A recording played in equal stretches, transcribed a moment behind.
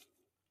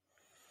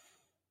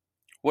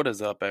What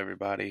is up,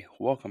 everybody?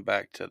 Welcome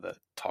back to the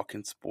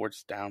Talking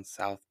Sports Down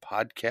South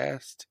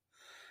podcast.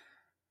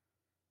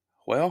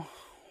 Well,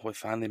 we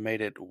finally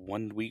made it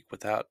 1 week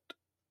without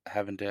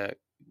having to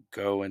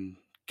go and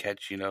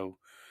catch,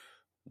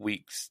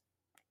 weeks,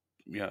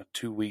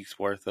 2 weeks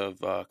worth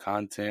of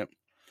content,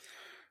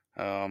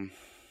 um,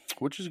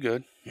 which is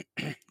good.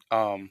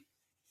 um,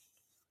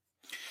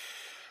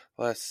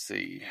 let's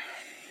see.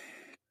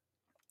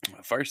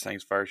 First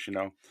things first,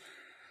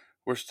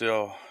 we're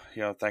still,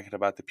 thinking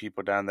about the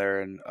people down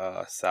there in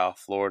South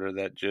Florida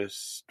that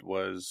just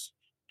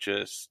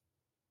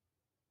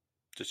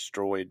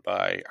destroyed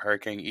by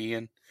Hurricane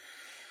Ian.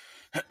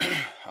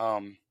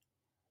 um,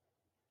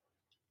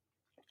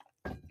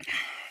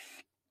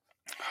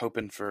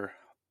 Hoping for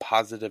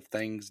positive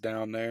things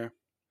down there.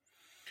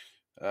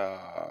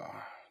 To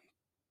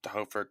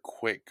hope for a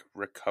quick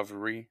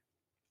recovery.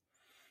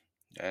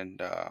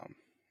 And I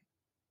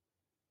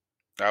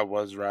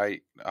was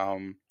right.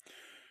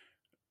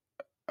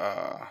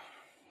 Uh,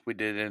 we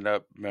did end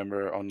up,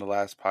 remember on the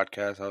last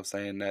podcast, I was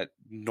saying that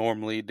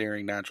normally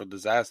during natural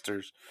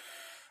disasters,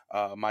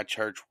 my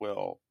church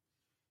will,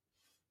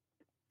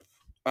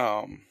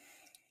 I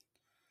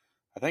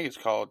think it's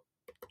called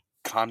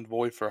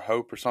Convoy for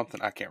Hope or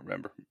something. I can't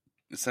remember.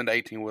 Send an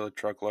 18-wheeler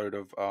truckload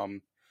of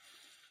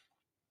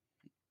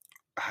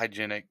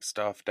hygienic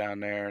stuff down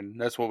there, and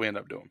that's what we end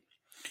up doing.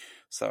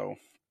 So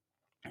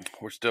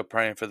we're still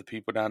praying for the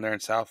people down there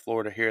in South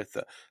Florida here at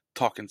the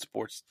Talking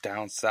Sports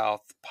Down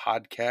South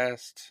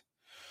podcast.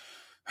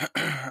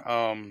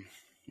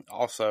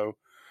 Also,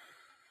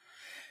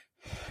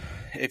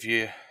 if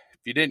you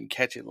didn't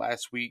catch it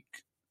last week,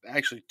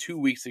 actually 2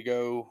 weeks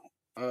ago,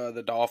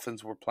 the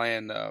Dolphins were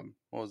playing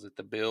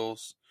the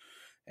Bills,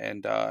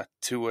 and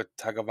Tua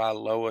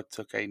Tagovailoa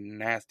took a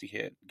nasty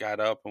hit, got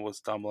up and was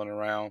stumbling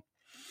around.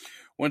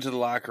 Went to the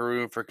locker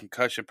room for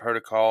concussion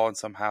protocol, and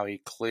somehow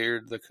he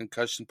cleared the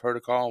concussion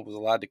protocol and was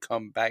allowed to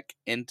come back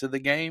into the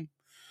game.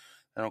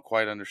 I don't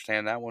quite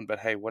understand that one, but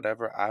hey,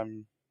 whatever.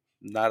 I'm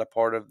not a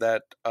part of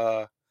that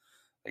a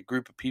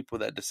group of people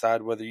that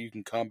decide whether you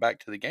can come back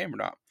to the game or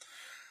not.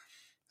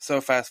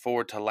 So fast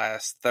forward to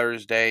last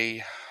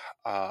Thursday.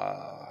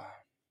 It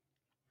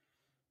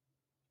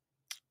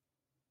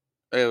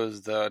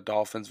was the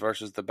Dolphins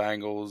versus the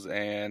Bengals,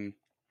 and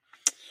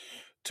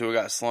Tua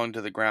got slung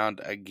to the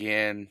ground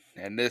again,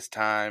 and this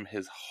time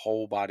his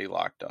whole body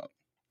locked up,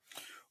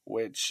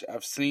 which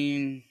I've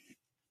seen,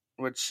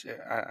 which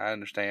I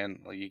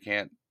understand. Like, you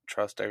can't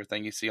trust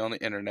everything you see on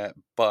the internet,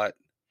 but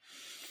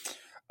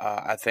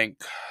I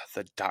think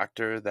the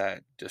doctor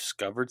that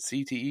discovered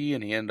CTE,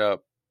 and he ended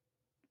up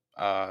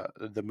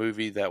the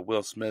movie that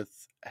Will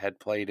Smith had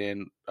played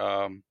in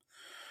about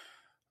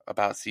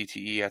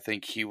CTE, I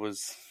think he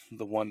was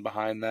the one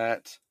behind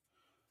that,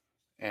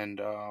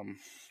 and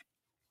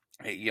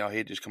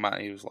he'd just come out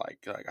and he was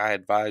like I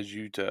advise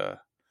you to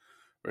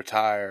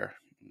retire,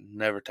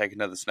 never take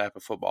another snap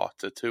of football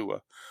to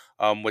Tua,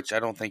 which I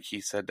don't think he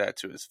said that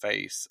to his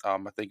face. I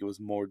think it was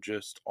more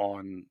just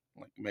on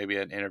like maybe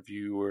an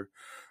interview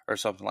or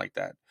something like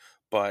that.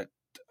 But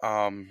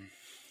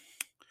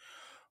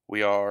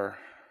we are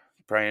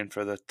praying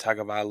for the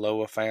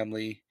Tagovailoa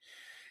family,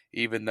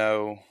 even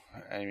though,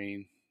 I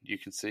mean, you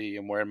can see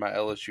I'm wearing my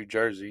LSU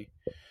jersey,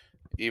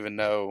 even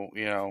though,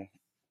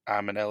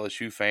 I'm an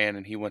LSU fan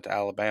and he went to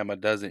Alabama,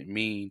 doesn't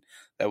mean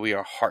that we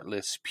are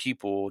heartless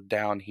people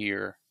down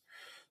here.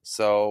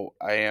 So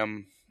I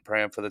am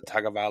praying for the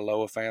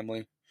Tagovailoa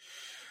family,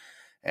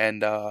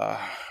 and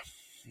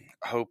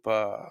hope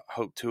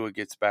Tua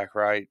gets back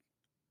right.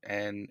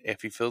 And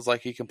if he feels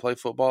like he can play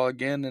football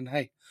again, then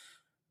hey,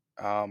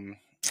 I'm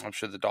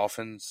sure the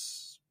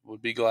Dolphins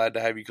would be glad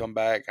to have you come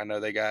back. I know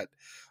they got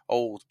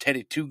old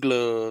Teddy Two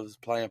Gloves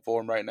playing for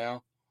him right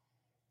now.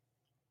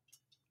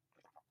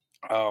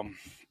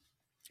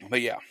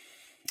 But yeah,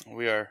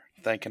 we are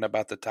thinking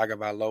about the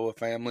Tagovailoa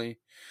family,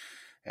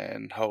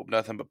 and hope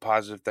nothing but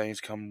positive things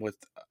come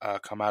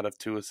out of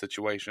Tua's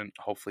situation.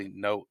 Hopefully,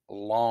 no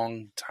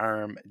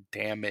long-term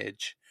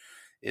damage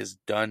is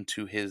done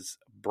to his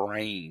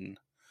brain.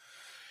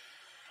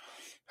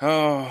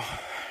 Oh,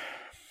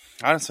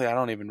 honestly, I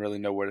don't even really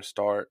know where to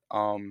start.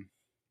 I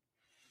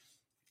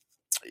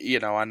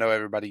know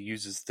everybody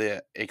uses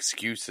the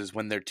excuses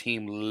when their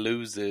team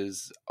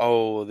loses.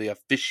 Oh, the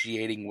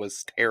officiating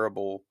was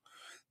terrible.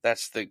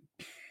 That's the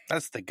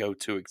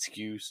go-to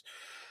excuse.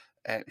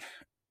 And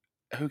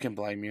who can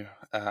blame you?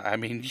 I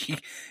mean,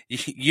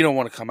 you don't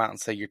want to come out and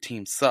say your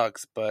team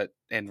sucks, but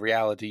in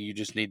reality, you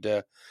just need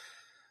to,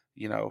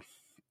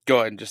 go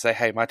ahead and just say,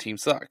 hey, my team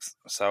sucks.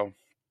 So,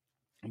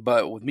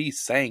 but with me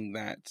saying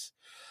that,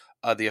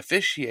 the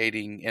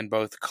officiating in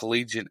both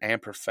collegiate and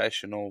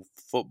professional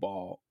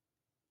football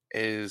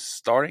is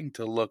starting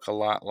to look a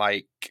lot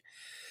like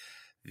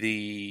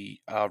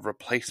the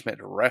replacement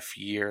ref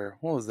year.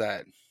 What was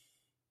that?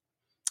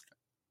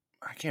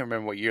 I can't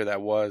remember what year that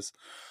was.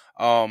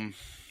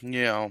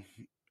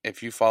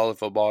 If you follow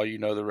football, the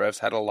refs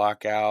had a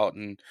lockout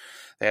and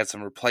they had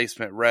some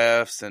replacement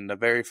refs. And the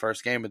very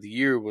first game of the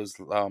year was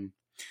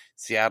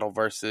Seattle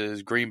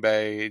versus Green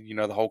Bay,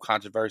 the whole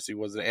controversy.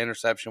 Was it an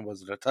interception?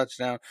 Was it a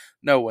touchdown?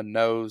 No one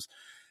knows.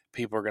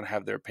 People are going to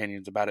have their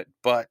opinions about it.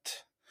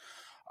 But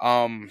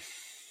I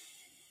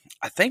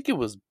think it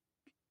was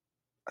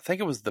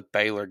the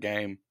Baylor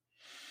game.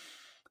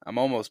 I'm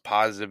almost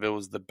positive it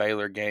was the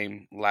Baylor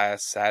game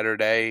last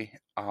Saturday.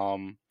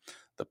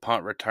 The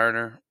punt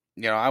returner.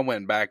 I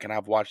went back and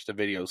I've watched the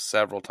video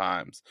several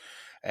times,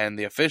 and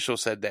the official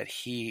said that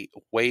he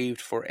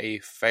waved for a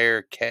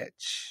fair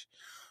catch.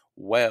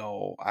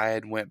 Well, I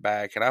had went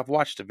back and I've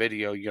watched the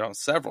video,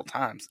 several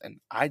times, and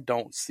I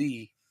don't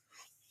see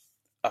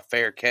a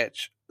fair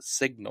catch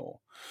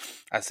signal.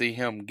 I see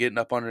him getting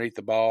up underneath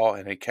the ball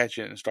and then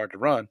catching it and start to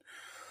run.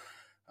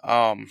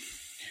 But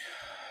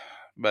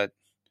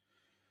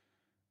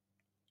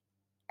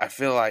I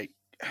feel like,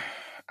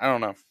 I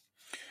don't know.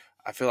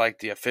 I feel like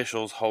the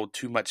officials hold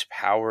too much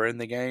power in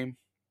the game.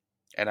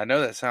 And I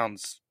know that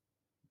sounds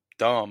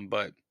dumb,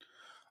 but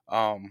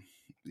yeah,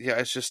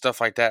 it's just stuff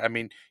like that. I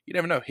mean, you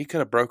never know. He could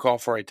have broke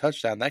off for a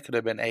touchdown. That could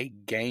have been a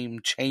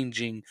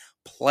game-changing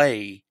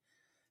play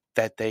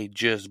that they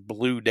just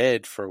blew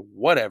dead for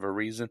whatever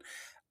reason.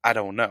 I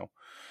don't know.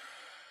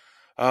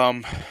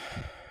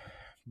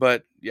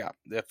 But yeah,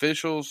 the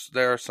officials,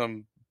 there are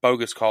some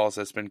bogus calls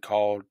that's been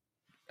called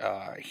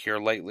here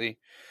lately.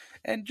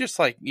 And just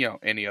like,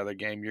 any other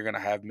game, you're going to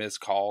have missed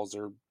calls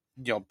or,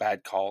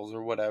 bad calls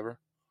or whatever.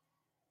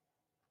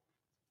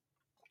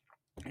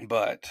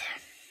 But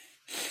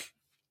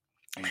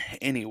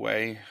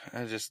anyway,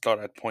 I just thought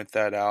I'd point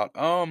that out.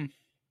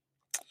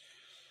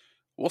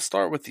 We'll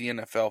start with the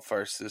NFL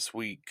first this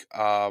week.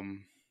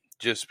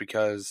 Just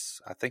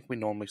because I think we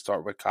normally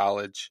start with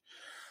college.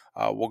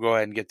 We'll go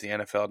ahead and get the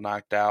NFL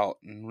knocked out,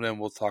 and then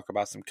we'll talk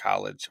about some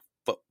college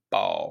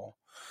football.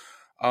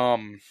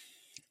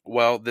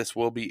 Well, this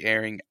will be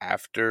airing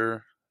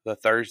after the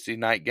Thursday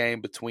night game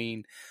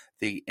between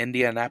the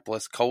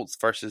Indianapolis Colts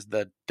versus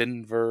the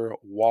Denver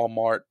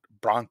Walmart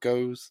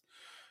Broncos.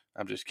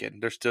 I'm just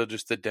kidding. They're still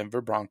just the Denver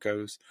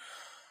Broncos.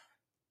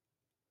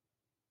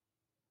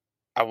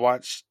 I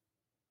watched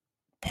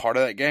part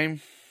of that game.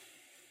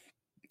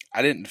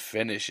 I didn't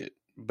finish it,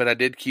 but I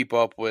did keep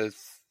up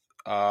with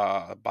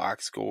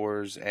box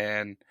scores,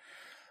 and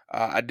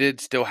I did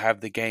still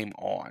have the game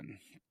on,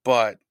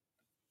 but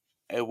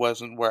it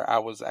wasn't where I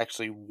was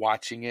actually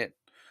watching it.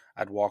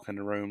 I'd walk in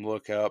the room,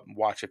 look up,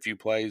 watch a few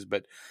plays,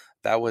 but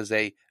that was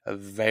a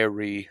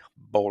very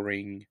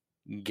boring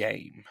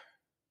game.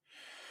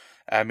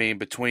 I mean,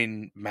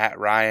 between Matt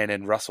Ryan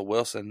and Russell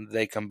Wilson,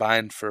 they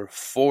combined for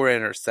 4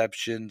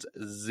 interceptions,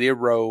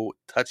 0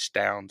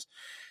 touchdowns.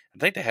 I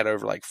think they had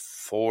over like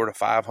 400 to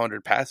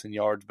 500 passing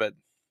yards, but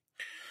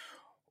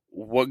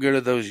what good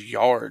are those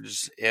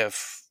yards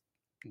if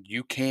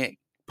you can't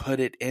put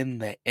it in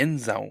the end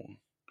zone?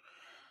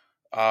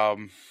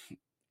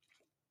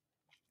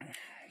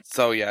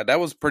 So yeah, that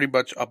was pretty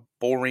much a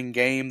boring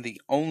game. The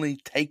only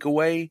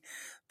takeaway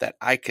that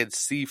I could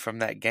see from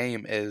that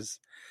game is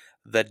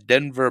the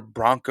Denver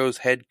Broncos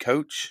head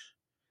coach.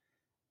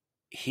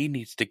 He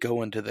needs to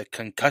go into the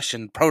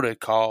concussion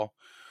protocol.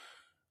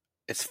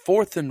 It's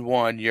 4th and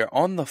 1. You're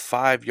on the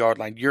 5-yard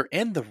line. You're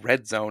in the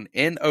red zone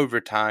in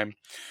overtime.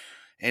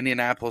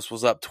 Indianapolis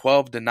was up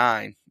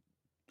 12-9.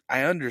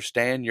 I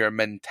understand your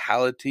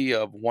mentality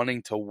of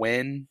wanting to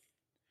win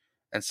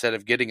instead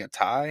of getting a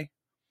tie.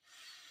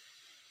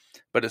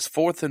 But it's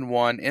 4th and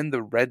 1 in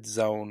the red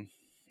zone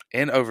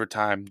in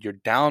overtime. You're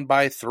down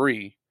by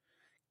 3.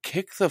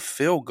 Kick the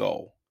field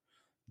goal.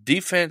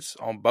 Defense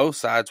on both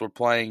sides were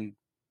playing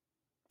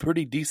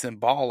pretty decent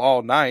ball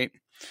all night.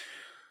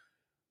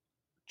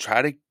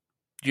 Try to,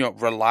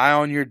 rely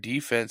on your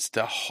defense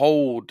to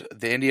hold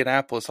the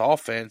Indianapolis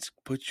offense,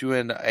 put you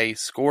in a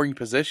scoring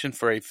position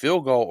for a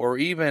field goal or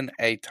even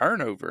a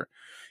turnover.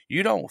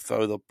 You don't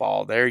throw the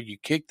ball there. You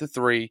kick the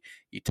 3,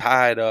 you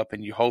tie it up,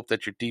 and you hope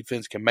that your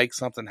defense can make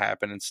something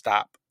happen and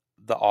stop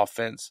the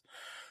offense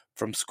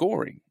from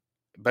scoring.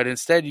 But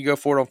instead, you go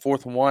for it on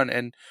 4th and 1,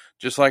 and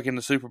just like in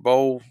the Super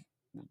Bowl,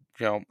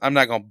 I'm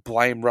not going to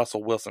blame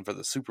Russell Wilson for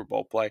the Super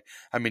Bowl play.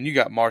 I mean, you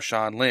got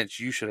Marshawn Lynch.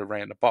 You should have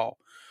ran the ball.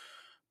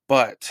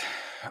 But,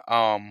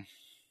 yeah,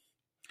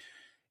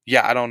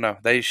 I don't know.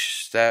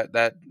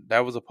 That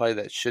was a play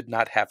that should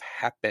not have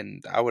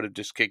happened. I would have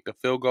just kicked the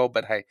field goal.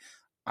 But hey,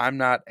 I'm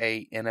not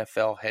a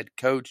NFL head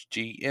coach,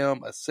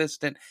 GM,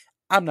 assistant.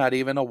 I'm not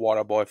even a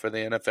water boy for the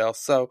NFL.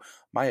 So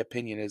my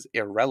opinion is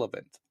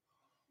irrelevant.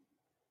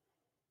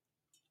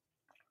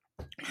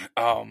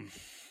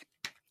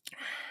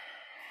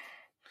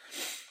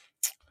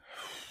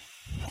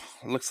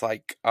 Looks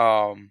like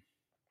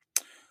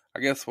I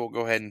guess we'll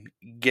go ahead and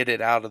get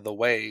it out of the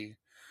way.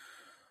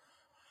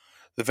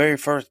 The very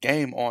first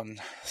game on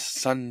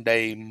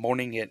Sunday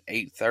morning at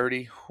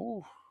 8:30.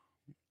 Whew,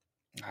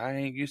 I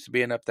ain't used to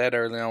being up that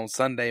early on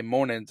Sunday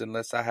mornings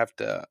unless I have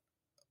to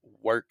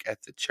work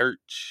at the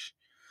church.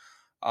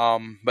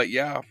 But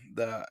yeah,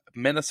 the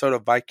Minnesota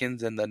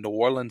Vikings and the New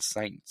Orleans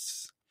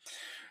Saints.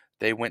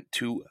 They went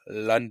to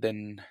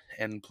London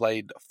and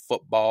played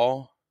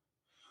football.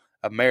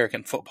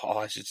 American football,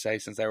 I should say,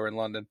 since they were in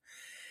London.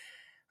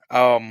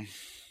 Um,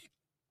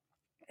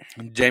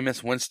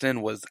 Jameis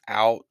Winston was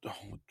out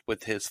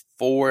with his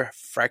 4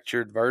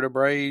 fractured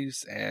vertebrae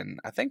and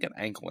I think an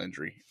ankle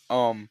injury.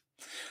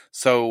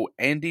 So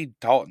Andy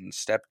Dalton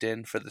stepped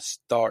in for the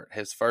start,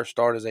 his first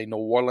start as a New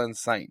Orleans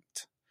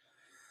Saint.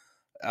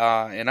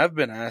 And I've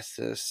been asked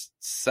this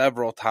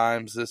several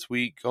times this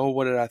week. Oh,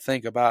 what did I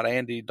think about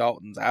Andy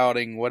Dalton's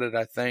outing? What did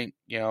I think?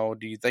 Do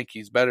you think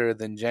he's better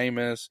than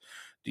Jameis?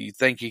 Do you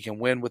think he can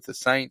win with the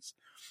Saints?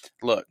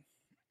 Look,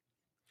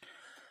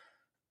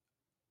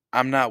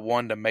 I'm not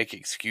one to make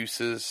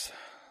excuses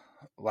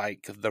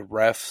like the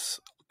refs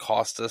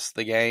cost us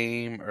the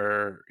game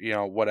or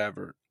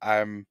whatever.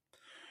 I'm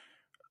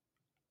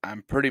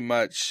pretty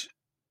much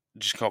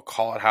just gonna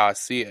call it how I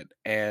see it.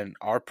 And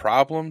our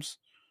problems,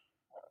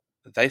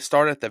 they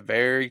start at the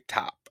very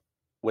top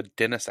with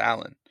Dennis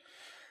Allen.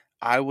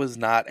 I was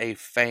not a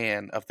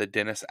fan of the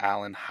Dennis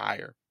Allen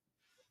hire.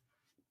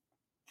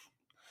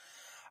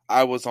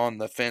 I was on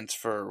the fence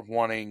for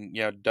wanting,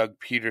 Doug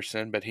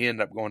Peterson, but he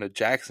ended up going to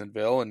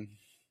Jacksonville, and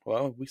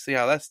well, we see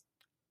how that's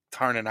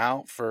turning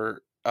out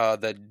for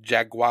the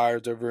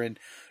Jaguars over in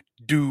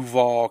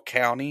Duval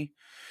County.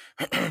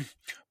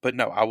 But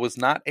no, I was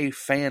not a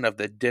fan of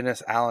the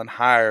Dennis Allen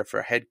hire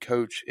for head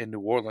coach in New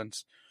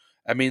Orleans.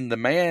 I mean, the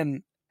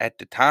man at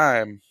the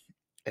time,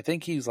 I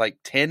think he's like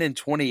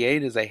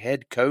 10-28 as a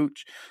head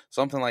coach,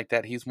 something like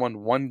that. He's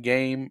won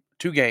 2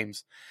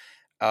 games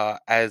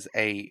as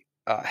a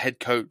head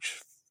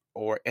coach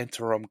or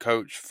interim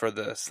coach for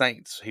the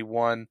Saints. He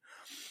was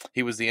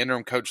the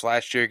interim coach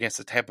last year against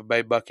the Tampa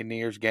Bay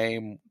Buccaneers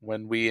game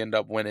when we end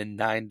up winning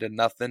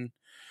 9-0.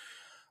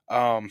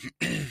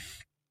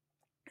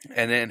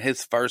 And then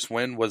his first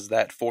win was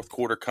that fourth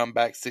quarter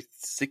comeback,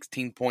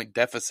 16-point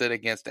deficit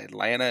against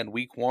Atlanta in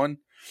week 1.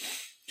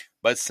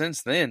 But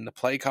since then, the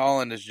play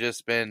calling has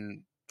just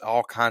been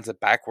all kinds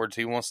of backwards.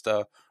 He wants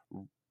to,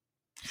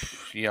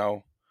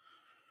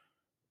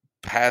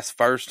 pass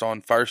first on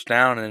first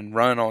down and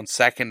run on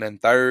second and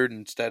third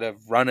instead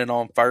of running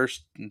on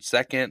first and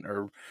second,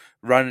 or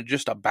running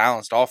just a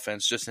balanced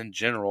offense just in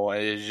general.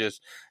 It's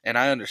just, and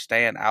I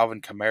understand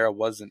Alvin Kamara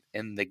wasn't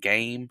in the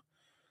game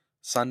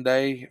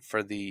Sunday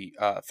for the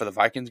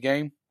Vikings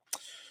game,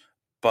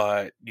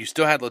 but you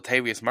still had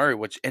Latavius Murray,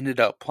 which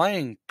ended up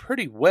playing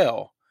pretty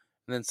well.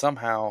 And then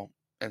somehow,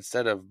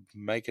 instead of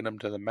making him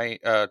to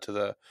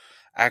the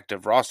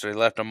active roster, they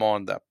left him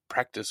on the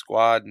practice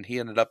squad, and he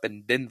ended up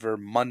in Denver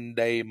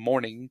Monday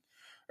morning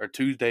or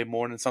Tuesday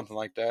morning, something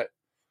like that.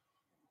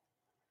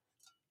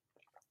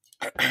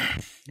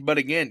 But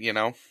again,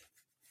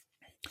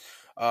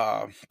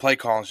 play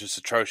calling is just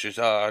atrocious.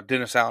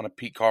 Dennis Allen and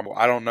Pete Carmichael,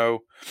 I don't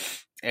know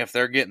if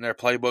they're getting their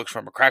playbooks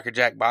from a Cracker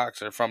Jack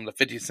box or from the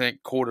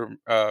 50-cent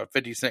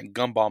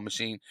gumball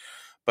machine,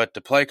 but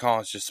the play calling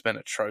has just been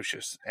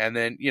atrocious. And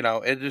then,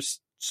 it just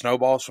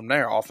snowballs from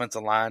there.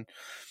 Offensive line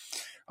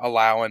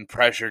allowing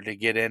pressure to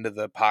get into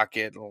the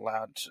pocket.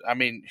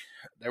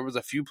 There was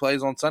a few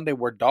plays on Sunday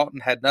where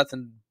Dalton had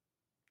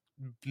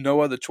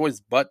no other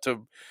choice but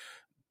to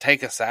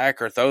take a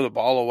sack or throw the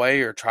ball away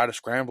or try to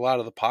scramble out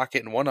of the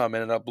pocket, and one of them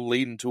ended up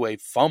leading to a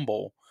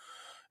fumble.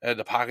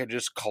 The pocket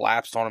just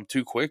collapsed on him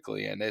too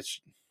quickly, and the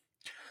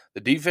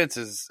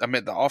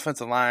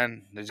offensive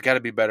line, there's got to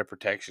be better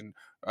protection.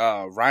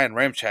 Ryan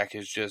Ramczyk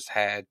has just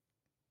had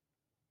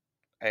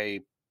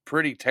a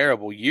pretty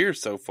terrible year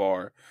so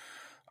far.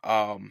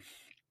 And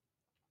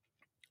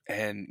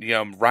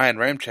Ryan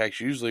Ramczak's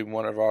usually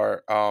one of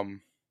our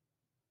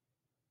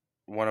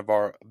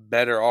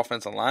better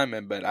offensive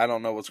linemen, but I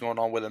don't know what's going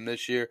on with him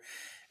this year.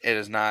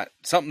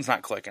 Something's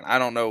not clicking. I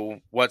don't know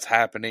what's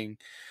happening.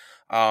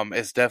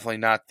 It's definitely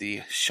not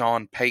the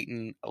Sean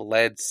Payton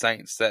led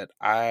Saints that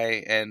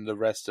I and the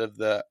rest of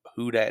the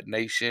Houdat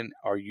Nation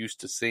are used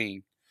to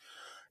seeing.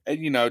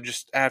 And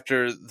just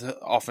after the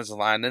offensive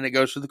line, then it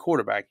goes to the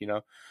quarterback.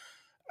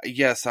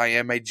 Yes, I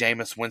am a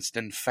Jameis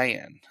Winston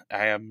fan.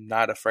 I am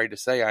not afraid to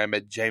say I am a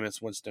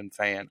Jameis Winston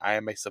fan. I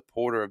am a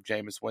supporter of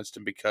Jameis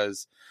Winston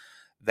because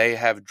they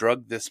have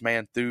drugged this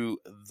man through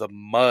the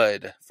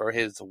mud for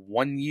his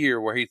 1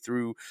 year where he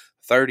threw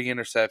 30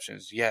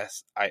 interceptions.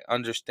 Yes, I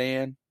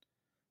understand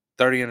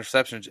 30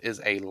 interceptions is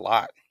a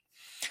lot,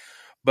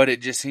 but it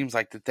just seems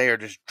like that they are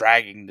just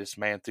dragging this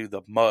man through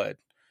the mud.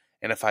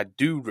 And if I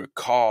do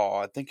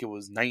recall, I think it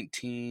was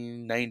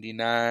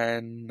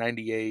 1999,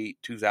 98,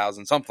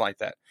 2000, something like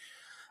that.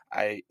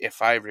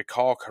 If I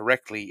recall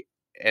correctly,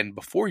 and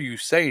before you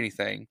say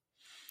anything,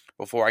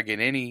 before I get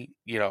any,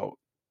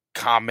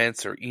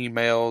 comments or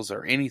emails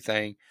or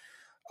anything,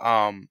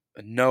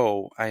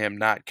 no, I am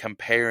not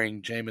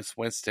comparing Jameis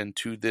Winston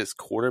to this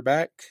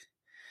quarterback.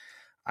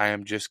 I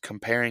am just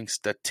comparing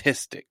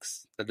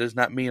statistics. That does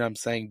not mean I'm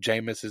saying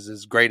Jameis is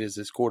as great as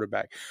this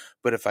quarterback.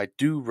 But if I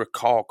do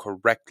recall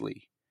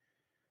correctly,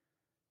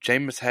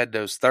 Jameis had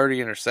those 30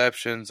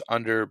 interceptions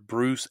under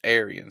Bruce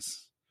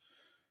Arians.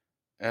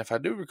 And if I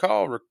do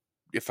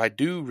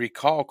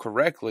recall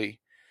correctly,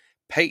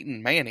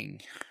 Peyton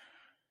Manning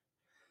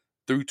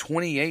threw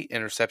 28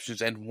 interceptions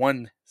in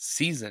one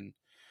season,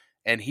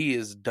 and he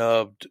is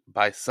dubbed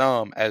by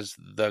some as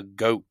the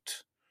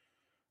GOAT.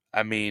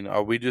 I mean,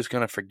 are we just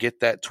going to forget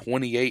that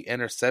 28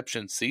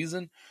 interception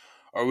season?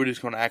 Or are we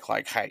just going to act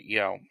like, hey,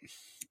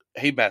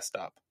 he messed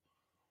up?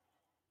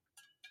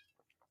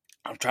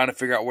 I'm trying to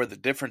figure out where the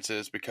difference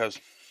is because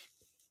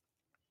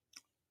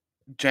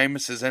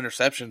Jameis's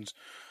interceptions,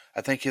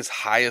 I think his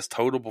highest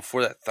total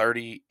before that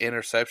 30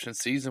 interception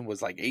season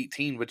was like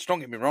 18, which don't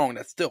get me wrong,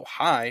 that's still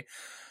high.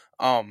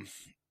 Um,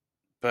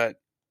 but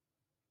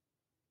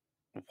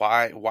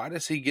why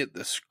does he get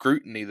the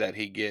scrutiny that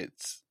he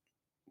gets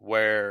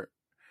where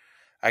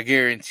I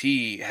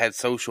guarantee had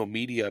social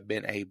media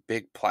been a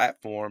big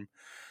platform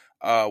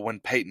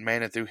when Peyton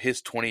Manning threw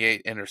his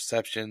 28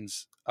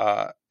 interceptions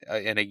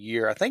in a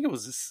year. I think it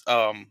was his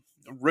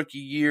rookie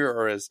year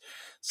or his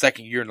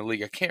second year in the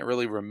league. I can't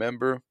really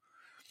remember,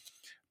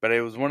 but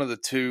it was one of the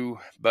two.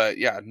 But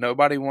yeah,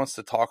 nobody wants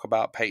to talk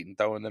about Peyton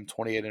throwing them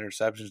 28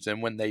 interceptions.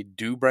 And when they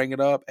do bring it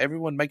up,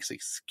 everyone makes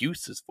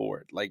excuses for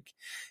it. Like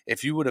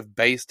if you would have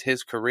based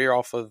his career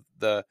off of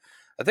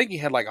I think he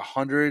had like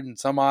 100 and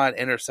some odd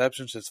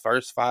interceptions his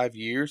first 5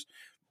 years.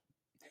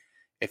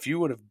 If you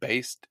would have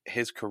based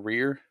his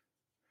career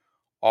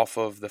off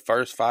of the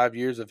first 5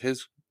 years of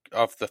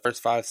the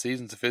first 5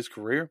 seasons of his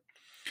career,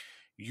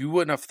 you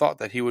wouldn't have thought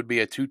that he would be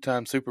a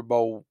 2-time Super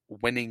Bowl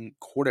winning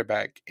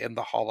quarterback in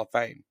the Hall of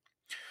Fame.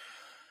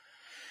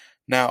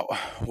 Now,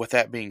 with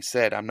that being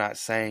said, I'm not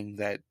saying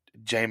that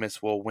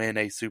Jameis will win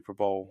a Super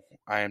Bowl.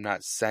 I am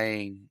not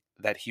saying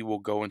that he will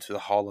go into the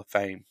Hall of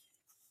Fame.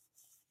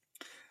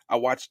 I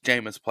watched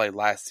Jameis play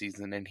last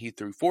season, and he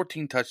threw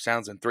 14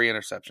 touchdowns and 3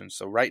 interceptions.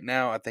 So right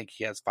now, I think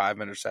he has 5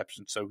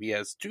 interceptions. So he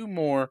has 2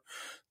 more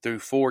through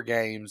 4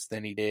 games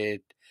than he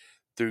did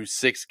through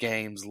 6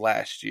 games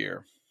last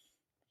year.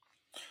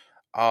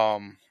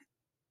 But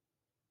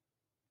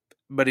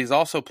he's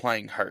also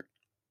playing hurt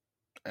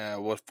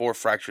with 4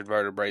 fractured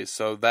vertebrae,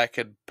 so that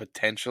could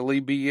potentially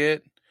be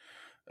it.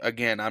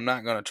 Again, I'm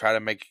not going to try to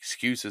make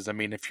excuses. I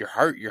mean, if you're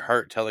hurt, you're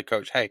hurt. Tell the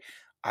coach, hey,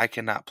 I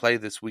cannot play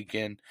this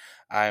weekend.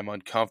 I am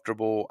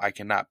uncomfortable. I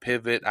cannot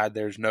pivot.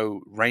 There's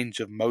no range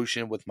of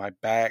motion with my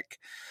back.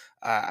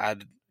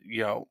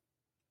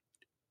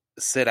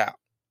 Sit out.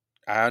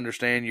 I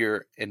understand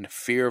you're in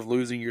fear of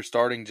losing your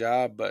starting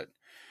job, but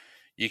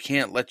you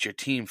can't let your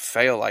team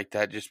fail like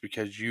that just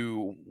because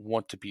you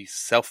want to be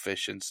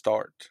selfish and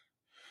start.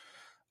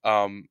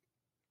 But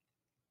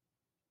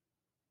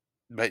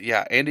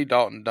yeah, Andy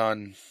Dalton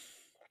done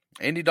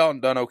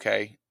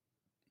okay.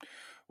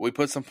 We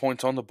put some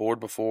points on the board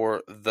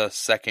before the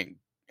second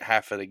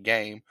half of the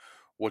game,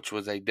 which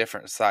was a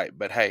different sight.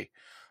 But hey,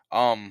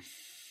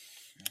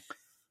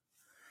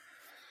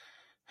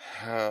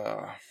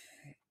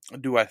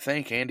 do I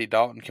think Andy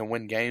Dalton can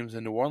win games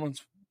in New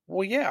Orleans?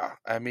 Well, yeah.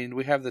 I mean,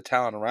 we have the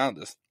talent around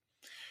us.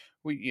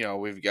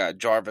 We've got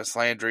Jarvis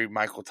Landry,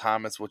 Michael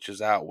Thomas, which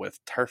is out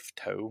with turf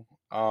toe.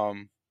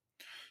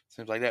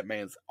 Seems like that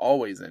man's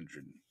always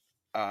injured.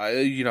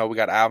 We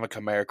got Alvin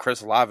Kamara,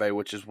 Chris Olave,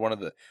 which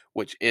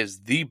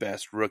is the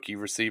best rookie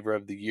receiver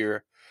of the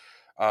year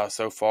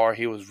so far.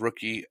 He was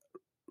rookie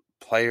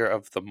player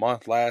of the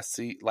month last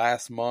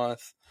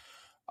month.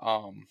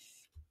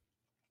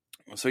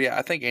 So yeah,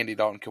 I think Andy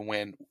Dalton can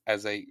win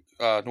as a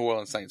New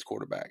Orleans Saints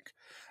quarterback.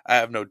 I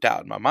have no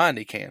doubt in my mind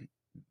he can.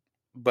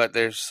 But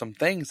there's some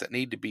things that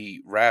need to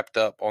be wrapped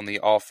up on the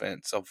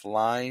offensive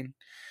line.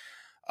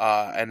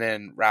 And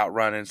then route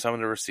running, some of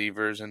the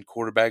receivers and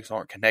quarterbacks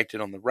aren't connected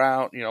on the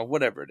route,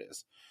 whatever it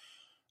is.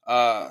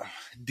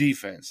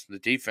 Defense. The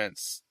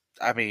defense,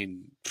 I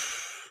mean,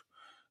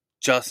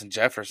 Justin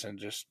Jefferson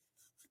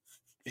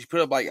he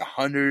put up like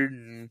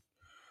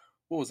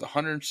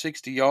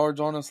 160 yards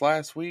on us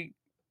last week?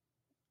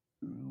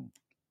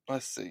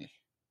 Let's see.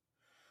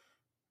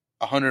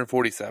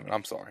 147,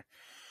 I'm sorry.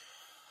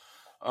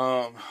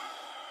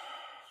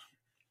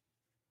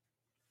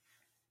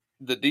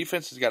 The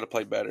defense has got to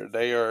play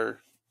better.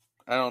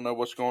 I don't know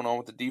what's going on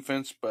with the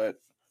defense, but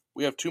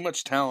we have too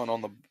much talent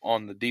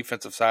on the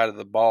defensive side of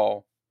the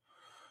ball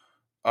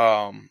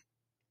to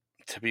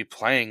be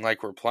playing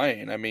like we're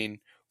playing. I mean,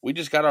 we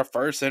just got our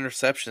first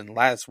interception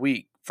last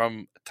week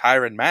from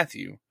Tyrann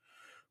Mathieu,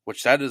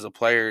 which that is a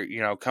player,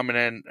 coming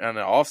in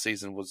the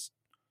offseason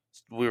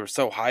we were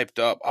so hyped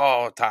up.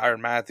 Oh,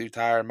 Tyrann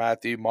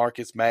Mathieu,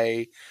 Marcus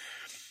May.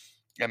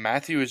 And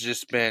Mathieu has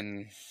just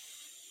been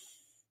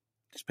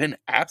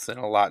absent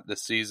a lot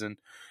this season,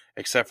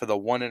 except for the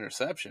 1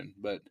 interception.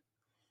 But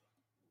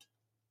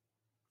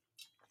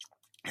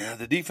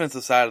the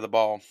defensive side of the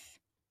ball,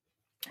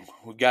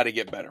 we've got to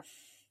get better.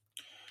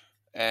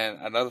 And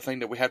another thing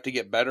that we have to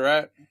get better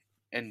at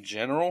in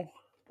general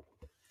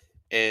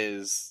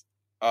is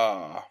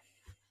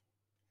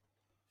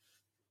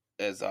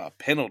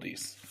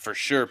penalties. For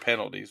sure,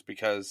 penalties,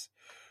 because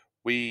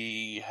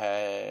we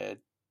had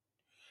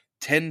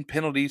 10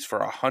 penalties for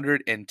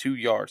 102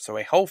 yards. So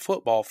a whole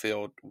football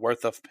field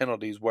worth of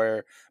penalties,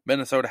 where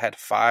Minnesota had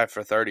 5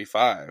 for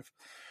 35.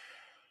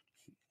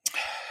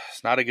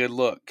 It's not a good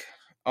look.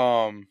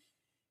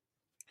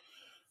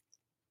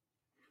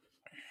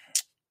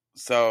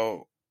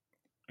 So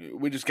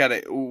we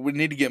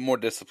need to get more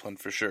discipline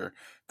for sure,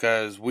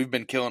 because we've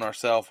been killing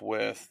ourselves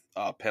with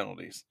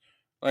penalties.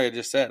 Like I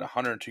just said,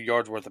 102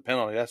 yards worth of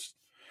penalty.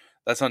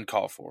 That's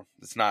uncalled for.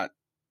 It's not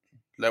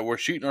that we're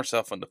shooting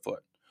ourselves in the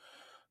foot.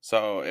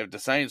 So if the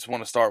Saints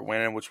want to start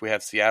winning, which we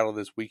have Seattle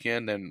this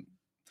weekend, then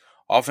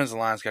offensive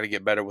line's got to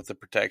get better with the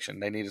protection.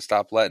 They need to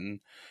stop letting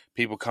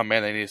people come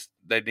in.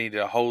 They need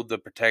to hold the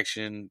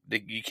protection.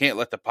 You can't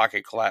let the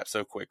pocket collapse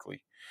so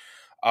quickly.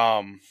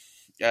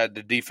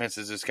 The defense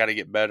has just got to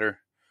get better.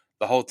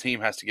 The whole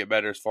team has to get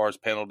better as far as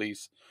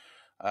penalties.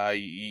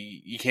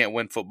 You can't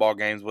win football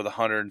games with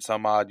 100 and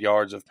some odd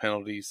yards of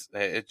penalties.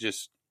 It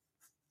just,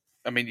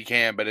 I mean, you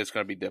can, but it's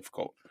going to be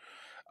difficult.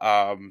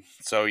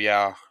 So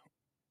yeah,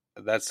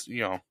 that's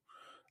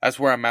that's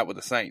where I'm at with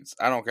the Saints.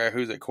 I don't care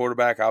who's at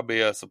quarterback. I'll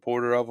be a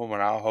supporter of them,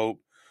 and I'll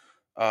hope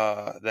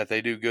that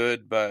they do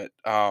good. But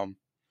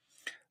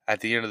at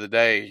the end of the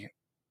day,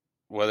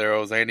 whether it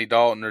was Andy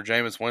Dalton or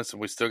Jameis Winston,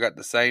 we still got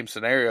the same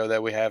scenario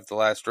that we have the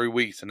last 3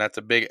 weeks, and that's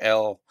a big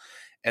L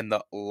in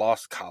the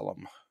loss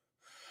column.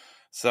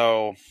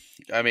 So,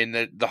 I mean,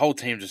 the whole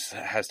team just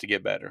has to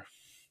get better,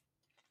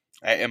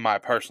 in my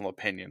personal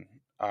opinion.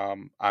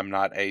 I'm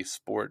not a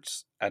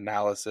sports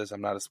analysis.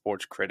 I'm not a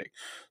sports critic.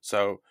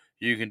 So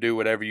you can do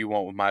whatever you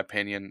want with my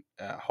opinion.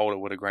 Hold it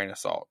with a grain of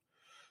salt.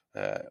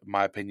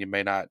 My opinion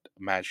may not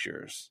match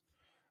yours.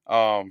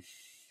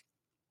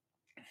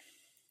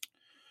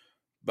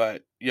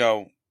 But,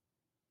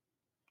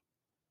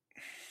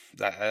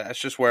 that's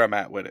just where I'm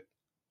at with it.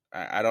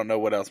 I don't know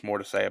what else more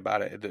to say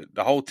about it.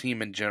 The whole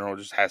team in general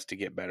just has to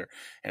get better,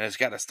 and it's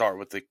got to start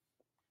with the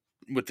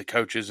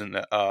coaches and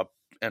the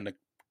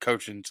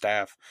coaching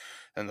staff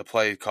and the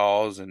play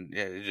calls, and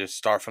just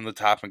start from the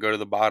top and go to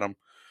the bottom,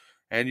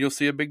 and you'll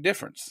see a big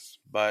difference.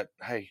 But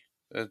hey,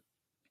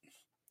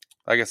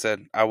 like I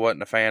said, I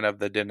wasn't a fan of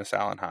the Dennis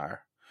Allen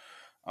hire.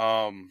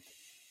 I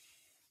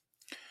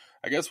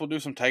guess we'll do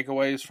some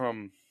takeaways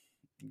from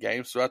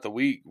games throughout the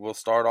week. We'll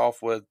start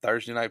off with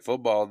Thursday Night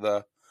Football,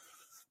 the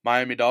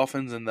Miami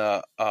Dolphins and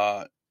the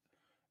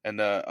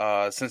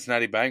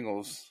Cincinnati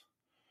Bengals.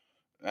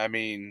 I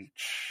mean,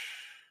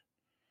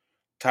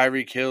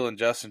 Tyreek Hill and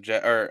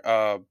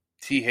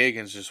T.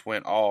 Higgins just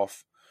went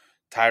off.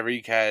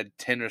 Tyreek had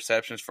 10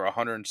 receptions for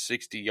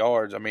 160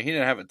 yards. I mean, he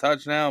didn't have a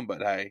touchdown,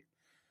 but hey,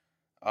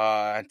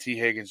 and T.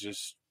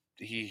 Higgins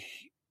he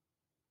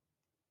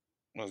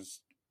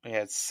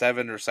had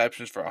 7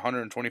 receptions for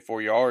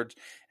 124 yards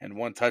and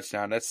 1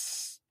 touchdown.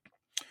 That's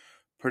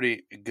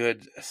pretty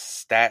good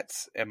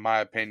stats in my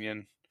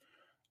opinion.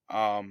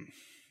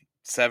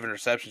 7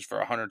 receptions for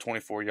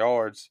 124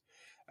 yards.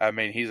 I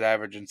mean, he's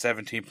averaging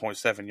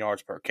 17.7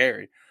 yards per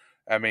carry.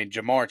 I mean,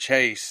 Jamar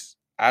Chase,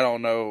 I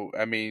don't know.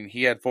 I mean,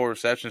 he had 4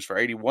 receptions for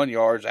 81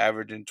 yards,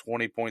 averaging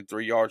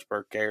 20.3 yards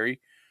per carry,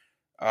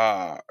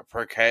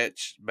 per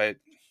catch, but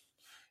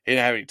he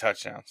didn't have any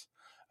touchdowns.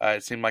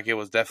 It seemed like it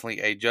was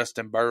definitely a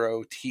Justin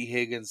Burrow, T.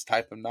 Higgins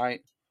type of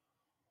night.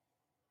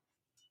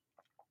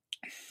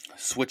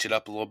 Switch it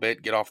up a little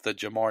bit, get off the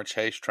Jamar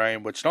Chase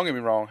train, which don't get me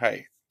wrong.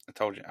 Hey, I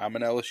told you, I'm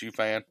an LSU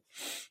fan.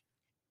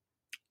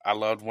 I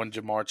loved when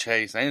Jamar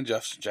Chase and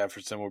Justin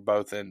Jefferson were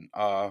both in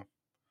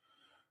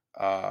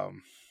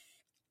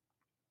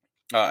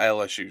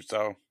LSU.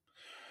 So,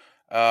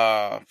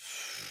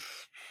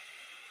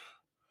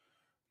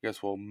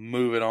 guess we'll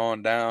move it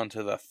on down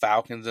to the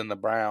Falcons and the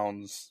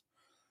Browns.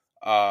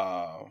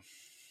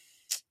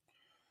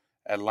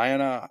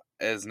 Atlanta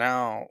is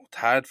now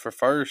tied for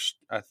first,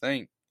 I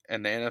think,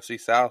 in the NFC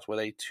South with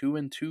a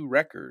 2-2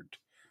 record.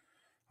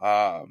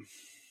 I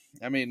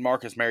mean,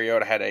 Marcus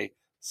Mariota had a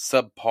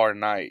subpar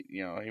night.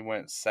 He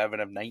went 7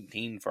 of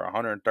 19 for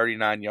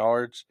 139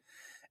 yards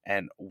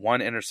and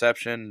 1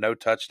 interception, no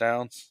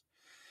touchdowns.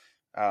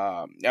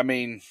 I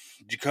mean,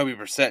 Jacoby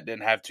Brissett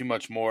didn't have too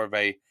much more of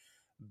a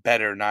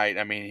better night.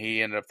 I mean,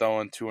 he ended up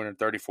throwing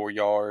 234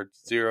 yards,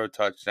 0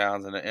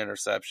 touchdowns, and an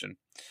interception.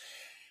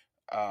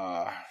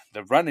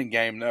 The running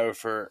game, though,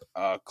 for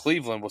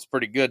Cleveland was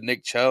pretty good.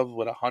 Nick Chubb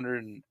with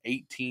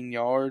 118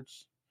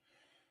 yards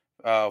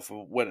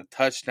with a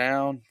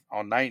touchdown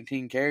on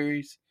 19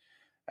 carries.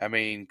 I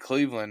mean,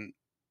 Cleveland,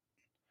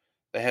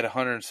 they had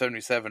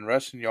 177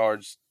 rushing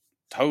yards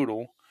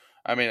total.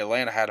 I mean,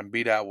 Atlanta had them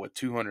beat out with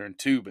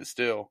 202, but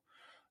still,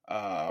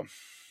 they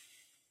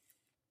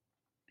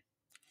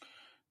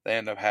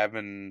end up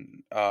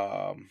having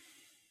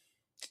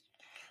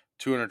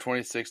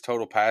 226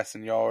 total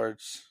passing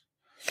yards.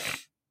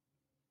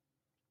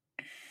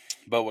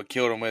 But what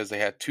killed them is they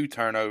had 2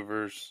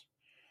 turnovers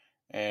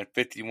and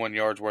 51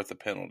 yards worth of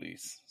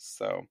penalties.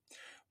 So,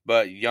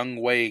 but Young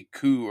Ho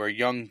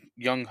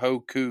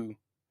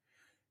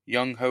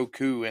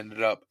Koo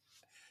ended up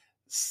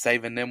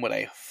saving them with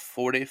a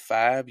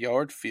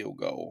 45-yard field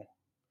goal.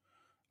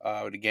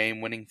 The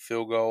game-winning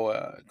field goal.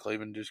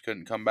 Cleveland just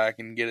couldn't come back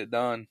and get it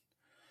done.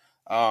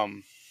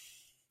 I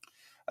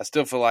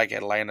still feel like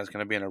Atlanta's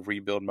going to be in a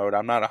rebuild mode.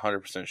 I'm not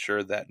 100%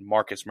 sure that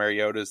Marcus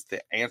Mariota is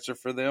the answer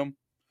for them.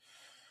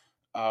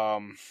 I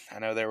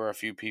know there were a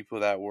few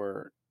people that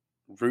were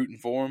rooting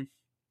for him,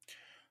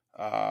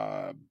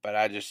 but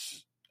I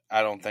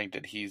don't think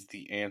that he's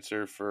the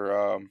answer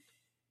for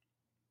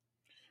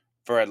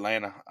for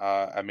Atlanta.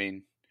 I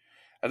mean,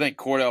 I think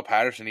Cordell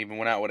Patterson even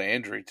went out with an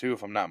injury too,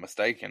 if I'm not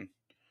mistaken.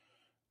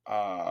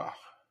 Uh,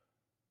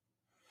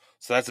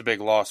 so that's a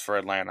big loss for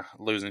Atlanta,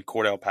 losing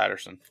Cordell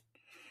Patterson.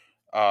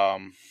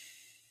 Um,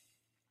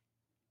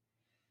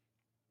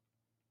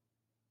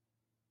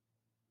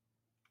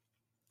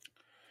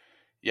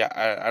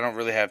 yeah, I don't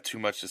really have too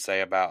much to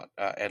say about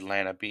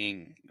Atlanta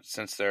being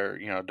since they're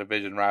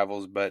division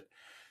rivals, but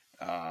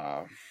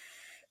uh,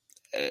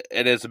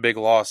 it is a big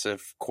loss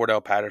if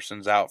Cordell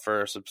Patterson's out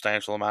for a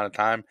substantial amount of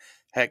time.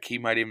 Heck, he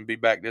might even be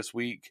back this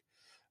week.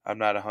 I'm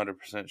not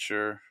 100%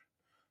 sure.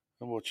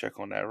 And we'll check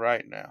on that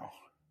right now.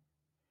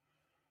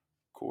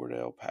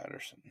 Cordell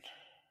Patterson.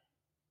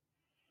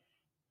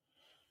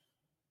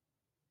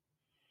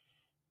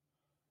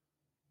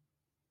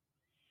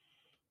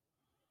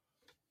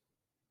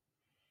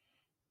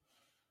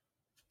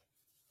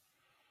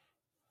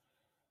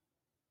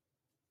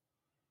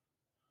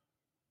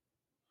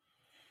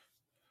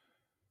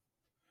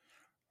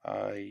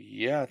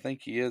 Yeah, I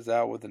think he is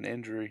out with an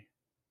injury.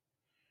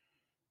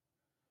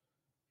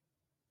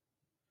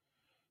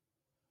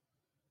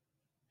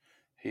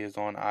 He is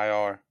on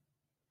IR.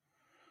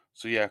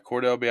 So yeah,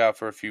 Cordell will be out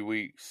for a few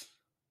weeks.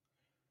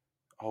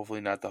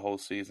 Hopefully not the whole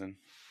season.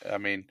 I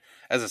mean,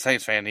 as a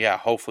Saints fan, yeah,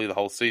 hopefully the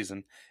whole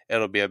season.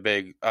 It'll be a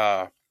big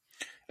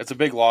it's a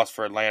big loss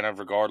for Atlanta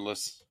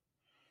regardless.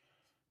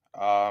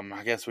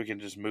 I guess we can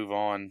just move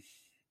on.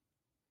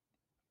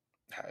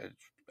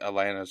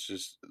 Atlanta's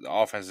just the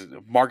offense.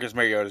 Marcus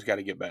Mariota's got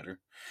to get better.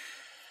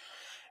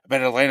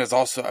 But Atlanta's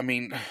also, I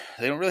mean,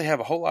 they don't really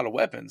have a whole lot of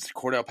weapons.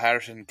 Cordell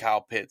Patterson and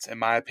Kyle Pitts, in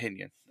my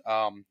opinion.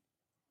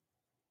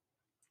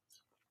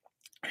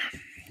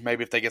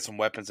 Maybe if they get some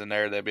weapons in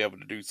there, they'll be able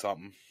to do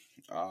something.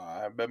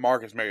 But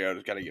Marcus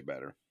Mariota's got to get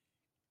better.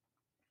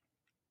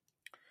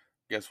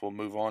 Guess we'll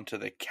move on to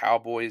the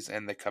Cowboys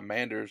and the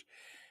Commanders.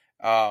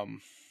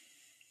 Um,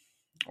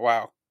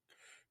 wow.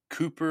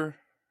 Cooper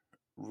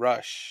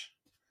Rush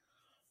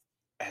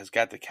has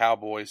got the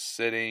Cowboys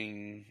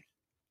sitting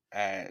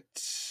at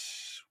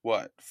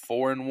what,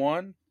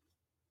 4-1?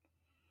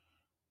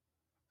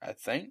 I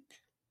think.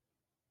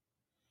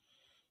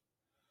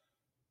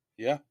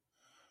 Yeah.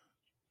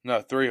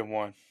 No,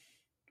 3-1.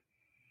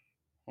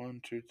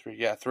 1, 2, 3.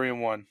 Yeah,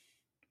 3-1.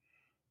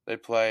 They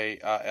play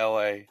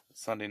LA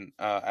Sunday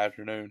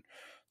afternoon.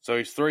 So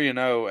he's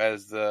 3-0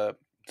 as the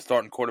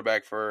starting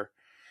quarterback for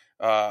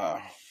uh,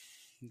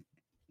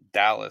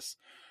 Dallas.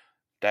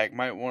 Dak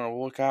might want to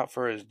look out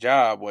for his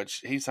job,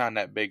 which he signed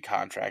that big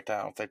contract.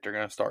 I don't think they're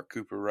going to start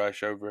Cooper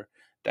Rush over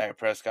Dak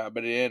Prescott,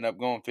 but he ended up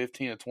going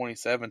 15 of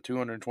 27,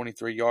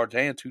 223 yards,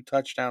 and 2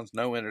 touchdowns,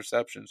 no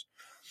interceptions.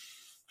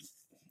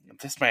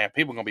 This man,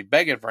 people are going to be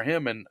begging for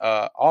him in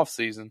off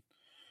season,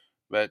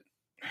 but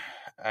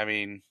I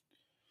mean,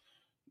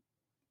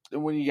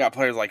 when you got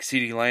players like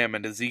CeeDee Lamb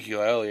and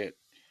Ezekiel Elliott,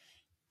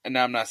 and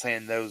I'm not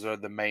saying those are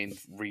the main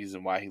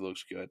reason why he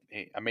looks good.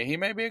 He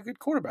may be a good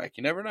quarterback.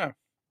 You never know.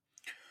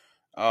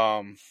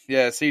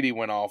 Yeah, CD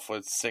went off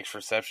with 6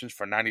 receptions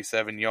for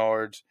 97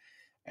 yards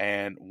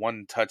and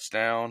 1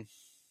 touchdown.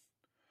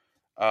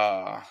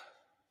 Yeah,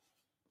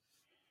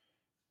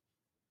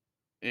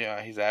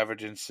 he was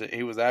averaging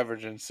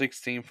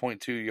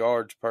 16.2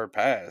 yards per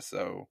pass.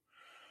 So,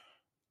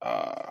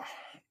 uh,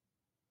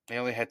 he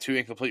only had 2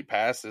 incomplete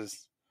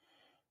passes,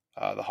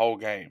 the whole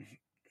game.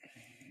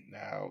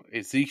 Now,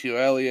 Ezekiel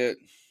Elliott,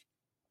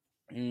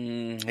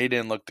 he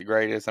didn't look the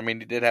greatest. I mean,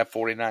 he did have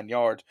 49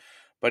 yards,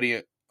 but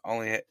he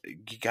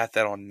got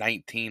that on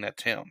 19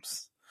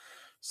 attempts.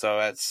 So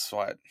that's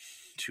what,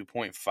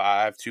 2.5,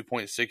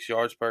 2.6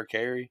 yards per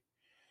carry.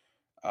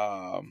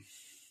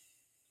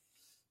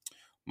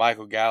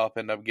 Michael Gallup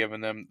ended up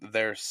giving them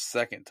their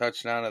second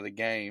touchdown of the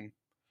game,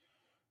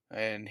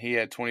 and he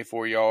had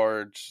 24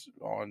 yards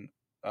on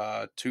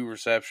 2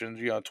 receptions.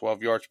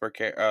 12 yards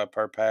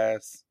per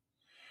pass.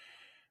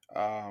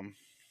 I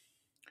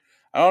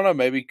don't know.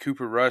 Maybe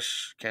Cooper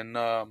Rush can.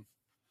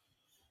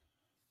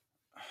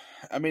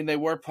 I mean, they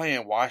were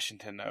playing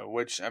Washington though,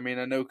 which I mean,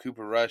 I know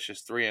Cooper Rush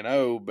is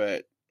 3-0,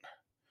 but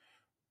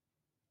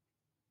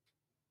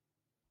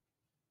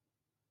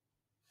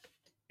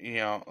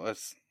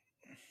let's.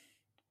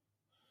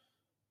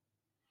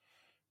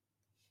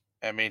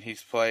 I mean,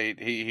 he's played.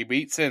 He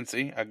beat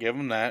Cincy. I give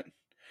him that.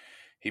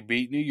 He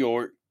beat New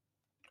York.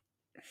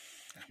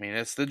 I mean,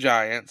 it's the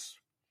Giants,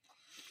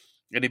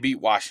 and he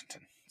beat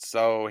Washington.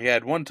 So he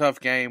had one tough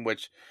game,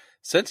 which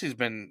since he's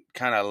been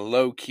kind of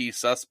low key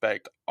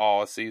suspect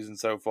all season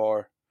so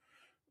far.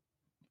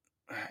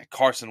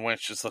 Carson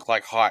Wentz just looked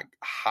like hot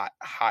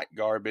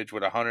garbage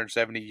with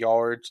 170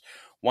 yards,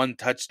 1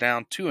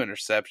 touchdown, 2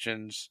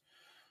 interceptions.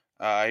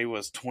 He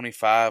was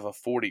 25 of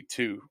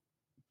 42.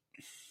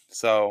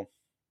 So,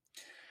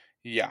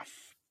 yeah,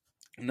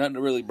 nothing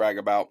to really brag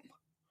about.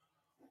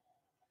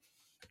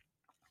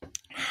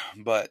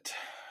 But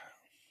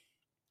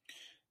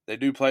they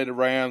do play the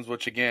Rams,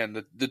 which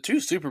again, the 2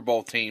 Super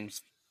Bowl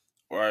teams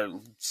are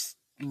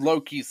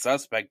low key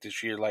suspect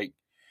this year. Like,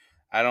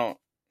 I don't.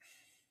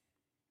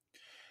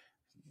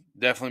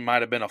 Definitely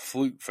might have been a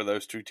fluke for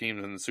those 2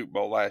 teams in the Super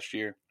Bowl last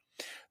year.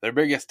 their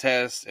biggest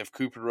test, if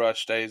Cooper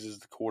Rush stays as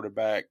the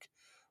quarterback,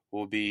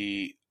 will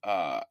be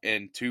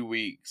in 2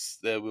 weeks.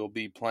 They will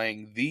be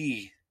playing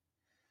the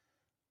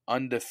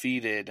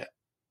undefeated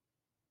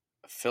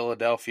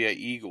Philadelphia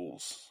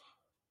Eagles.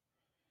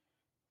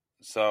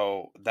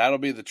 So that'll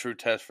be the true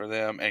test for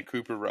them and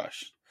Cooper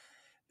Rush.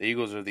 The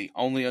Eagles are the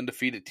only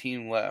undefeated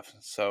team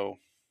left, so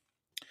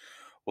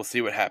we'll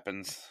see what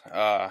happens.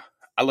 I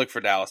look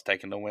for Dallas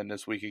taking the win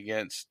this week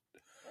against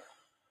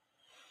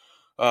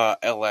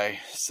LA.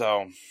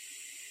 So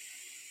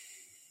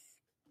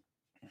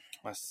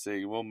let's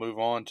see. We'll move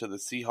on to the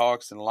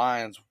Seahawks and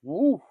Lions.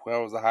 Woo, that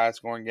was a high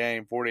scoring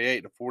game,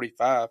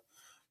 48-45.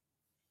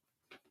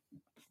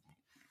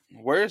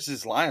 Where does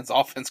this Lions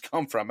offense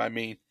come from? I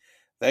mean,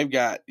 they've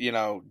got,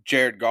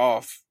 Jared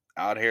Goff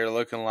out here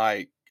looking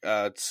like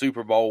a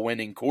Super Bowl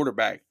winning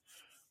quarterback,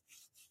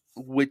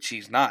 which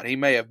he's not. He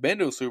may have been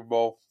to a Super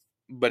Bowl,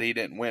 but he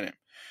didn't win it.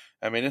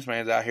 I mean, this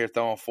man's out here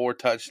throwing 4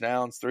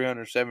 touchdowns,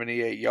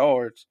 378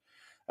 yards.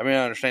 I mean,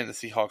 I understand the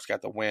Seahawks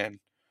got the win,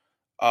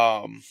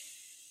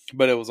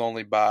 but it was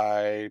only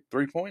by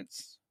 3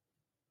 points.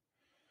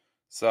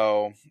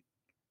 So,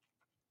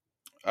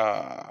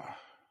 I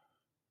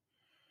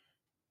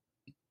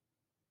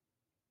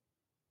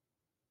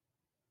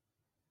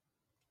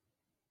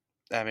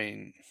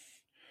mean,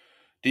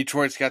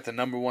 Detroit's got the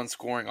number one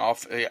scoring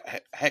off.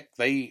 Heck,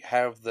 they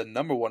have the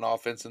number one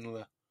offense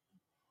in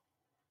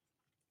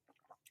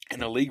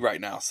the league right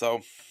now.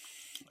 So,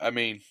 I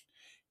mean,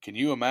 can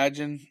you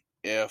imagine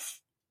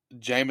if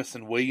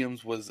Jamison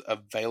Williams was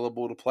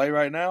available to play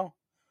right now?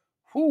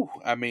 Whew,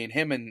 I mean,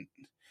 even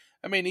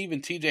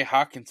TJ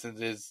Hawkinson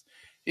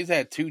he's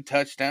had 2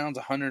 touchdowns,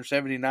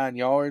 179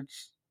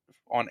 yards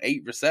on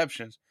 8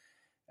 receptions.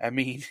 I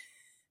mean,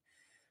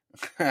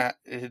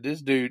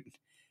 this dude,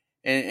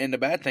 and the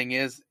bad thing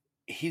is,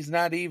 he's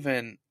not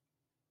even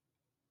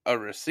a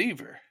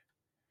receiver.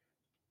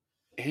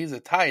 He's a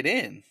tight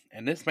end,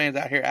 and this man's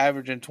out here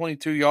averaging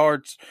 22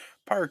 yards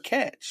per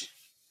catch.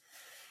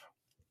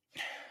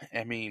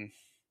 I mean,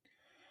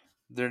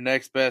 their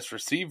next best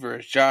receiver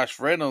is Josh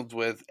Reynolds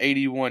with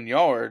 81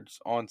 yards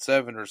on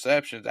 7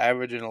 receptions,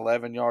 averaging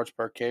 11 yards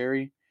per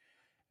carry.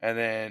 And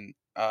then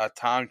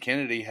Tom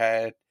Kennedy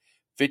had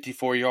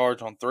 54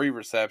 yards on 3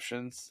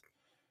 receptions.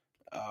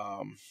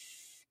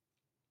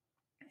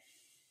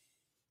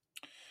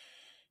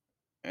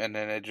 And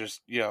then it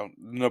just,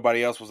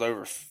 nobody else was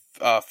over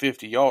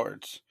 50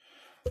 yards.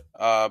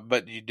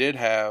 But you did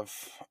have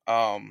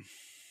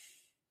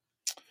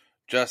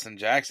Justin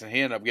Jackson. He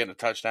ended up getting a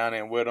touchdown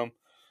in with him.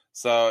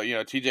 So,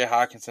 TJ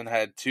Hawkinson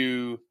had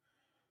 2.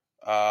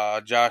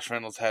 Josh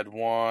Reynolds had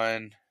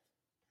 1.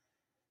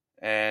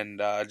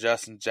 And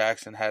Justin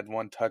Jackson had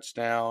 1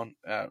 touchdown,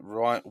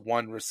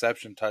 1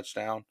 reception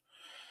touchdown.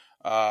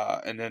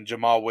 And then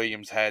Jamal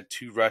Williams had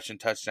 2 rushing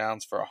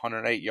touchdowns for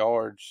 108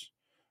 yards.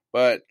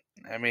 But,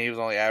 I mean, he was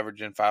only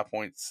averaging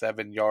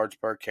 5.7 yards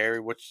per carry,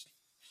 which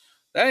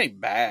that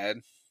ain't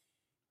bad.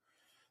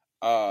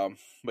 But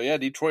yeah,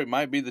 Detroit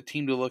might be the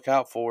team to look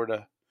out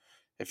for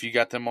if you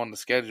got them on the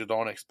schedule.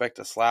 Don't expect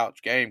a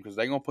slouch game because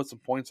they're going to put some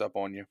points up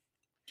on you.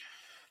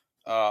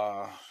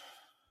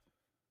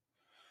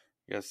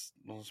 Guess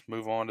let's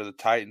move on to the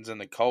Titans and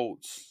the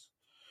Colts.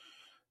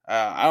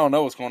 I don't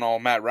know what's going on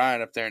with Matt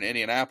Ryan up there in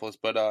Indianapolis,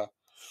 but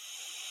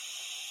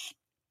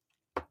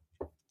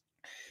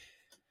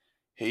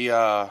he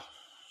threw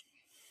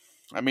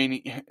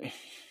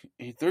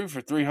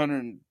for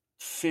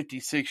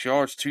 356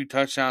 yards, 2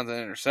 touchdowns, and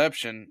an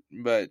interception,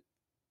 but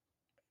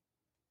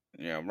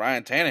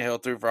Ryan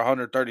Tannehill threw for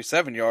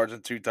 137 yards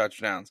and 2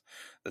 touchdowns.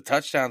 The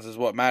touchdowns is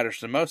what matters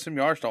the most. Some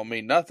yards don't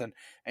mean nothing.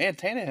 And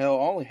Tannehill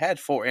only had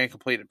 4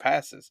 incompleted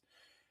passes.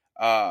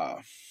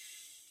 But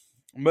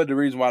the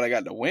reason why they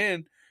got the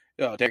win,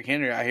 Derrick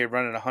Henry out here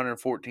running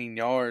 114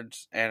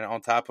 yards, and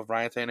on top of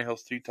Ryan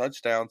Tannehill's 2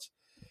 touchdowns,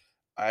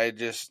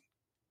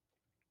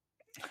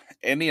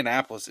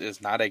 Indianapolis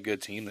is not a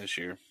good team this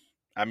year.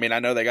 I mean, I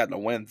know they got the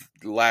win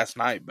last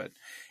night, but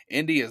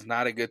Indy is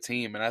not a good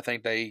team, and I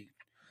think they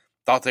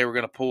thought they were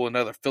going to pull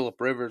another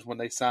Phillip Rivers when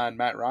they signed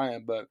Matt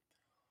Ryan, but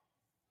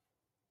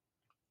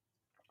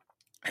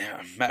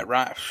Matt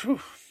Ryan,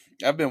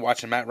 I've been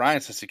watching Matt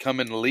Ryan since he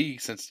come in the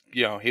league, since,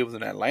 he was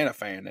an Atlanta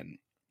fan, and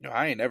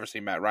I ain't never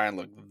seen Matt Ryan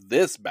look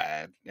this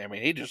bad. I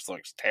mean, he just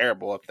looks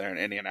terrible up there in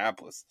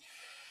Indianapolis.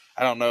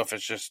 I don't know if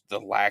it's just the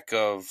lack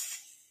of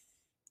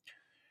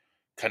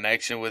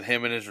connection with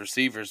him and his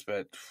receivers,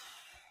 but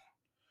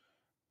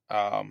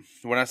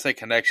when I say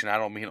connection, I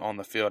don't mean on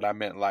the field. I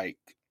meant like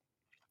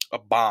a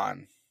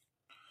bond.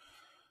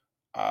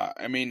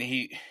 I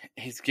mean,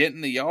 he's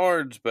getting the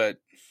yards, but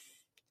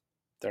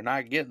they're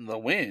not getting the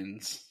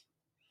wins.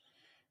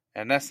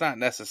 And that's not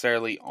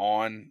necessarily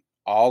all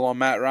on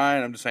Matt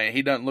Ryan. I'm just saying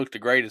he doesn't look the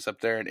greatest up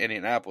there in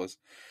Indianapolis.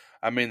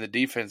 I mean, the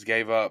defense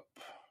gave up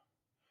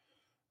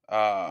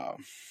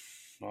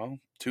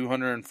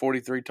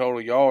 243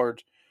 total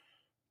yards,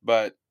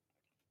 but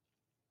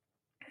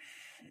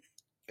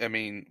I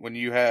mean, when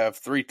you have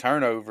 3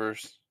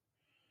 turnovers,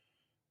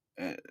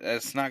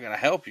 that's not going to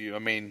help you. I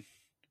mean,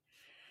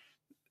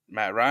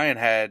 Matt Ryan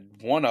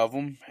had one of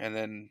them and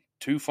then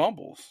two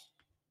fumbles.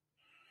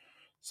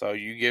 So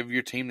you give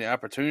your team the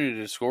opportunity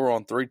to score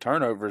on 3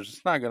 turnovers,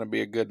 it's not going to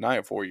be a good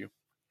night for you.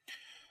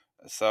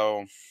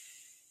 So,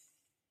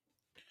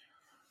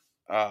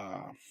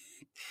 I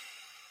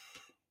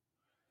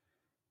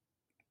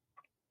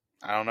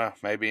don't know.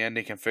 Maybe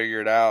Indy can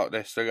figure it out.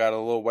 They still got a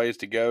little ways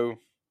to go.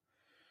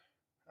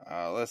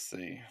 Let's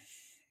see.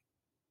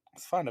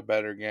 Let's find a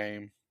better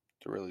game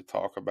to really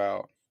talk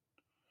about.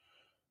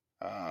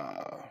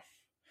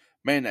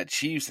 Man, that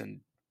Chiefs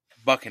and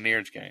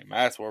Buccaneers game.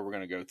 That's where we're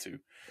going to go to.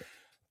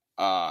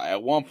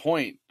 At one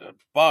point, the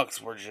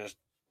Bucs were just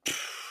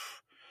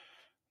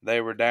they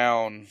were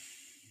down.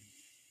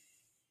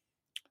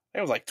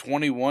 It was like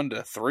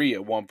 21-3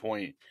 at one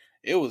point.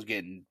 It was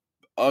getting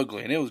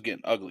ugly, and it was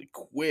getting ugly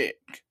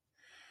quick.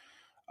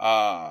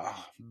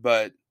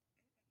 But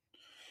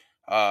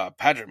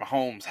Patrick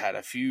Mahomes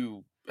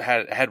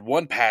had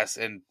one pass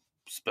in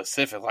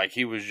specific, like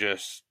he was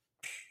just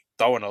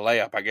throwing a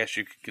layup, I guess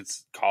you could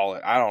call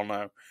it. I don't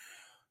know,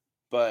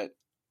 but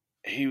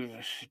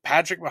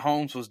Patrick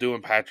Mahomes was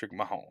doing Patrick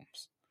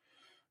Mahomes.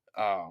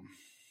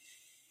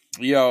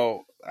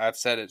 I've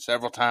said it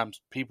several times.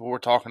 People were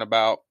talking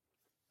about,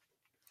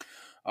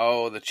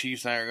 oh, the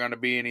Chiefs aren't going to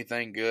be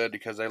anything good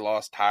because they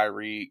lost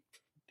Tyreek.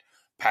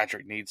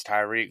 Patrick needs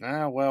Tyreek.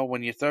 Well,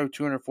 when you throw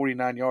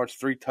 249 yards,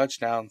 3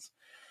 touchdowns,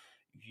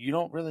 you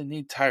don't really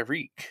need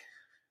Tyreek.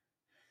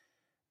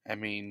 I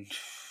mean,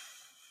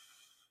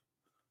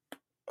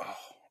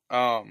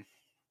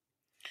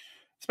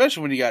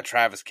 especially when you got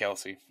Travis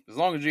Kelce. As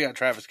long as you got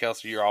Travis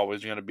Kelce, you're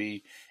always going to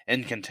be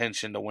in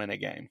contention to win a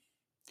game.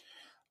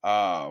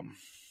 But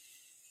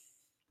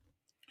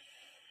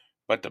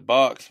the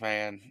Bucs,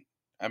 man,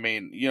 I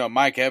mean,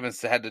 Mike Evans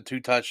had the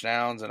 2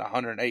 touchdowns and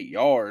 108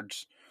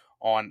 yards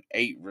on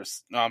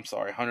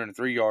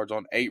 103 yards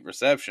on 8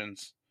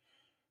 receptions,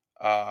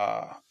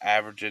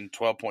 averaging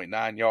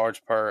 12.9 yards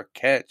per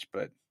catch.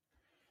 But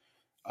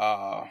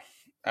Leonard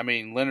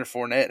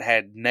Fournette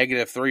had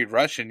 -3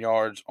 rushing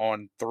yards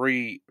on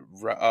 3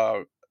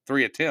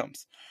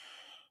 attempts.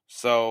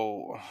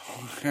 So,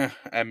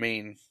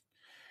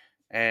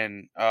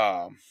 and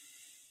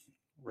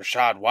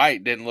Rashad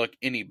White didn't look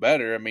any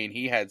better.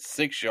 He had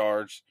 6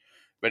 yards,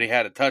 but he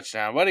had a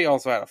touchdown. But he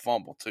also had a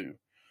fumble too.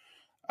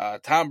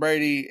 Tom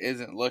Brady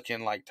isn't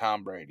looking like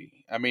Tom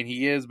Brady.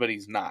 He is, but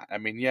he's not.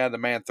 The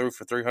man threw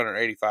for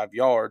 385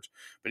 yards,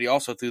 but he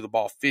also threw the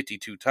ball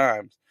 52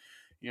 times.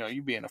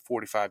 You being a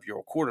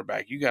 45-year-old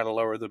quarterback, you got to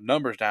lower the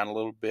numbers down a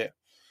little bit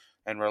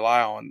and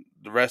rely on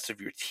the rest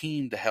of your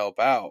team to help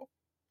out.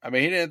 He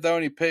didn't throw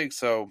any picks,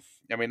 so,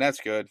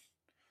 that's good.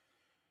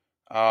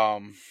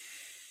 But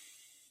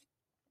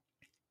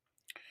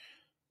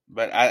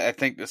I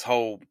think this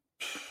whole,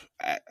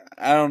 I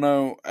don't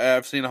know.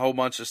 I've seen a whole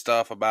bunch of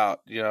stuff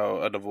about,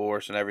 a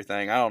divorce and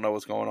everything. I don't know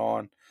what's going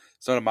on.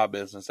 It's none of my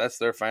business. That's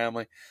their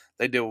family.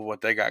 They deal with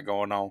what they got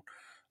going on.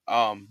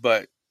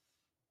 But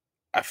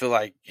I feel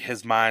like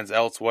his mind's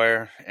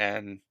elsewhere,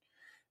 and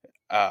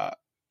who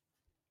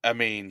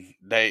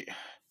they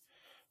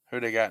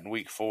got in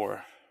week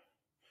 4?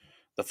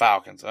 The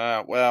Falcons.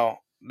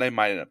 Well, they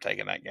might end up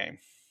taking that game.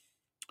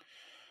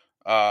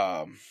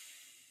 There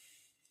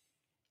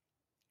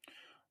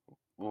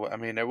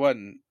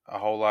wasn't a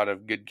whole lot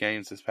of good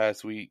games this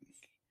past week.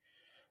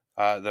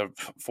 The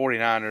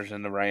 49ers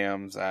and the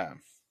Rams, I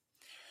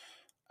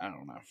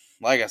don't know.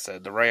 Like I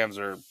said, the Rams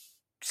are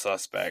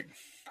suspect.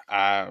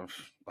 The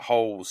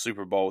whole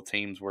Super Bowl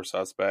teams were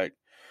suspect.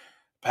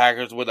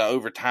 Packers with an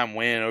overtime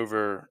win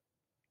over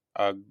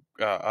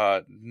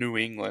New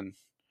England.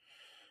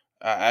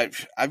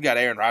 I've got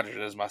Aaron Rodgers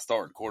as my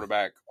starting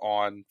quarterback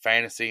on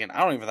fantasy, and I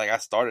don't even think I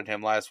started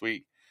him last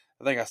week.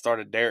 I think I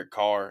started Derek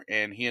Carr,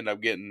 and he ended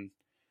up getting.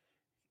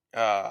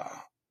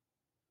 I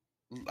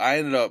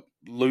ended up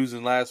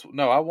losing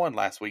I won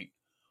last week.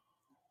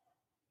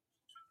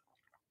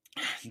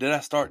 Did I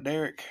start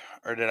Derek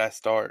or did I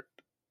start?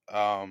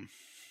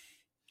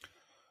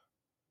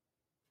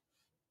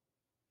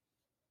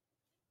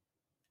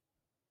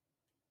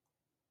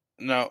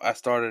 No, I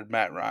started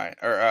Matt Ryan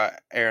or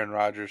Aaron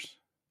Rodgers.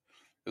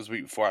 It was the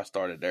week before I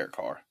started Derek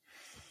Carr,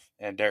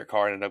 and Derek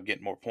Carr ended up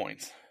getting more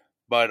points.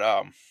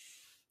 But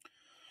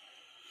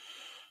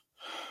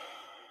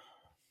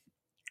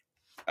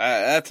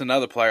that's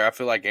another player. I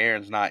feel like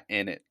Aaron's not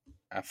in it.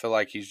 I feel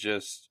like he's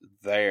just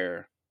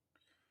there.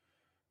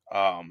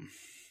 Don't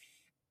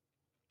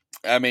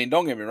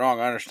get me wrong.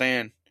 I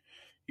understand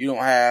you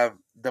don't have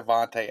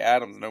Devontae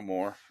Adams no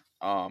more.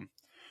 But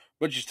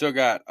you still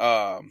got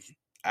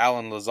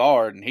Alan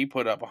Lazard, and he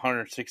put up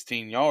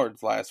 116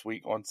 yards last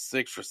week on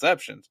 6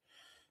 receptions.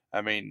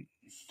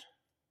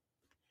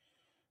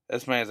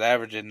 This man's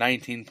averaging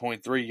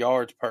 19.3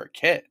 yards per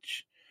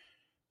catch.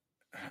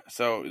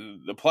 So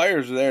the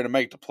players are there to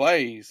make the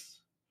plays.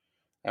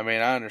 I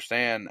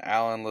understand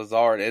Alan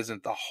Lazard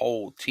isn't the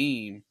whole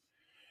team.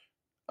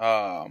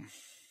 But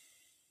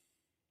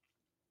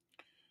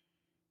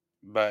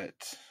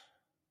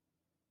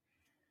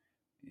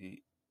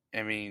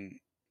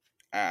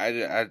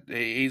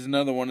he's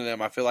another one of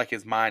them. I feel like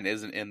his mind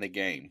isn't in the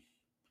game.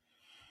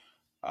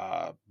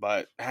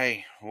 But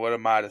hey, what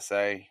am I to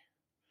say?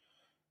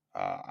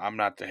 I'm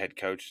not the head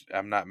coach.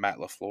 I'm not Matt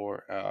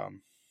LaFleur.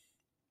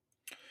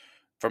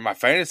 For my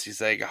fantasy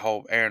sake, I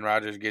hope Aaron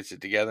Rodgers gets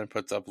it together and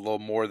puts up a little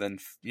more than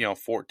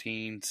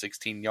 14,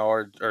 16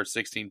 yards or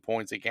 16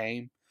 points a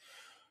game.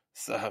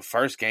 So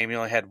first game he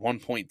only had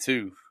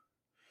 1.2.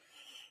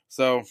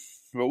 So,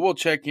 but we'll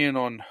check in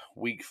on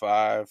week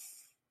 5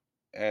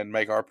 and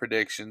make our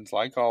predictions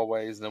like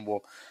always. Then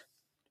we'll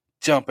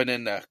jumping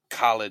into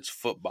college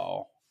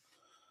football.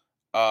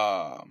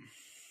 Um,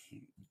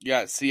 you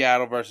got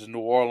Seattle versus New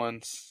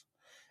Orleans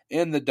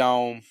in the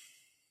dome.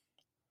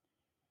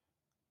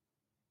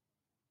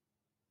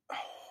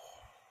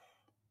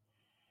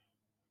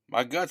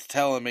 My gut's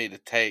telling me to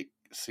take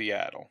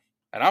Seattle.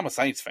 And I'm a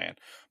Saints fan.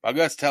 My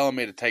gut's telling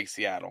me to take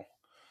Seattle.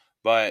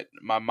 But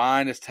my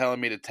mind is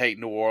telling me to take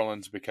New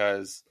Orleans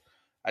because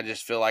I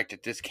just feel like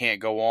that this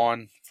can't go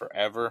on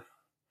forever.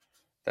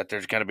 That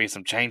there's going to be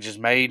some changes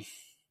made.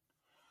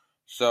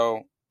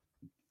 So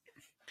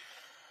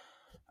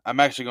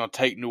I'm actually going to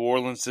take New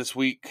Orleans this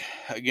week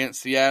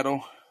against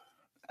Seattle.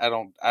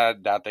 I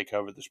doubt they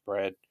cover the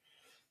spread.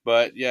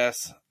 But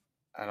yes,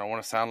 I don't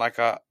want to sound like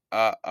a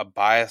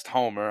biased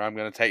homer. I'm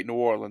going to take New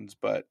Orleans,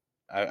 but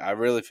I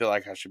really feel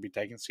like I should be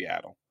taking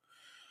Seattle.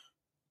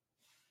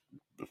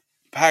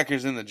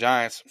 Packers and the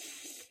Giants,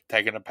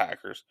 taking the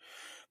Packers.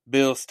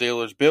 Bills,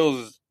 Steelers.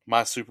 Bills is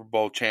my Super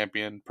Bowl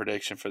champion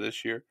prediction for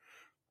this year.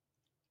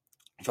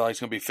 I feel like it's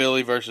going to be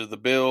Philly versus the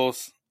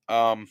Bills.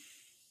 But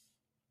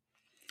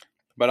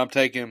I'm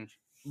taking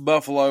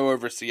Buffalo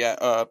over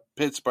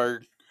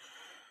Pittsburgh.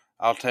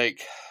 I'll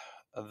take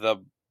the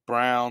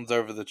Browns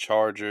over the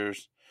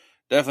Chargers.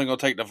 Definitely going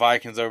to take the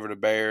Vikings over the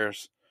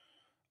Bears.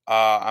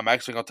 I'm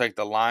actually going to take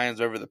the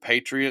Lions over the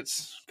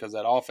Patriots because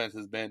that offense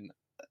has been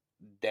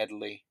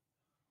deadly.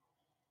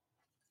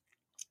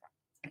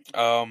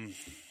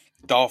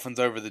 Dolphins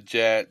over the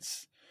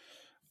Jets.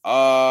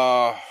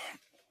 Let's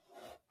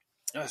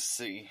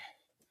see.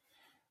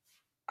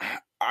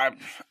 I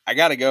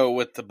got to go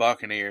with the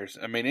Buccaneers.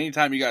 I mean,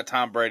 anytime you got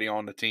Tom Brady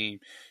on the team, you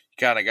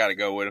kind of got to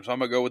go with him. So I'm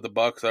going to go with the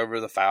Bucs over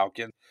the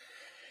Falcons.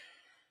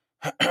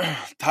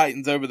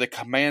 Titans over the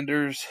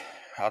Commanders.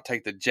 I'll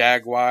take the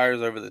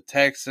Jaguars over the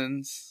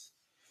Texans.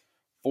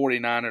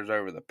 49ers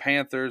over the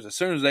Panthers. As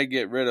soon as they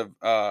get rid of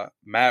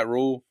Matt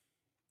Rule,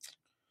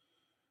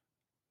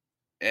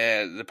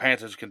 the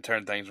Panthers can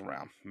turn things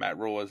around. Matt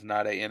Rule is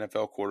not an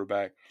NFL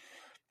quarterback.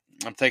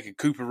 I'm taking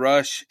Cooper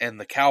Rush and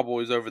the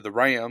Cowboys over the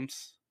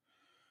Rams.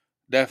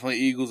 Definitely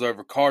Eagles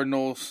over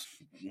Cardinals.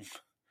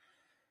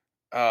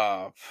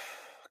 Kyler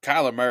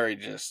Murray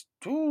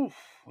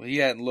he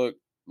hadn't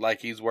looked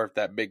like he's worth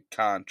that big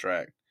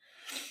contract.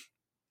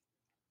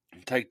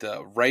 Take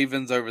the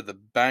Ravens over the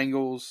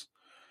Bengals.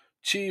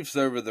 Chiefs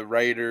over the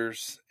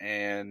Raiders.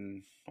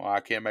 And, I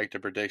can't make the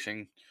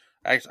prediction.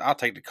 Actually, I'll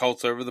take the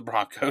Colts over the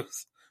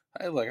Broncos.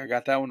 Hey, look, I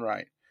got that one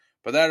right.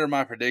 But that are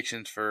my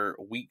predictions for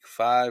week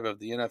 5 of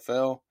the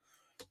NFL.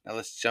 Now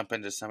let's jump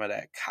into some of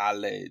that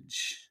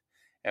college.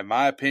 In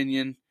my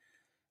opinion,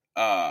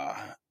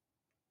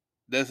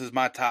 this is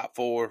my top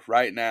 4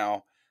 right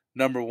now.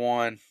 Number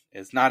 1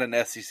 is not an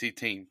SEC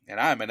team, and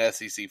I'm an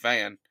SEC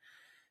fan.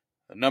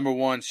 Number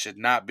 1 should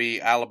not be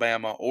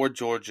Alabama or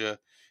Georgia.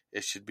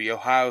 It should be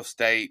Ohio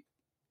State.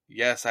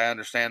 Yes, I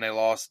understand they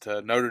lost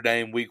to Notre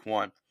Dame week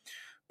 1,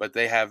 but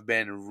they have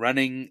been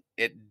running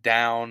it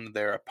down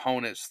their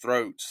opponents'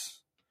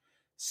 throats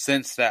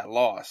since that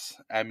loss.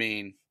 I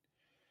mean,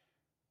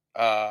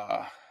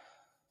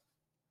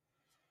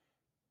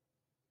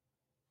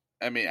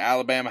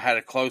 Alabama had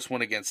a close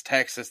one against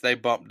Texas. They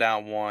bumped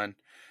down one.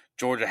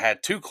 Georgia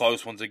had 2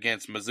 close ones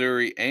against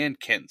Missouri and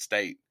Kent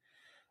State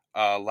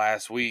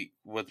last week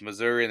with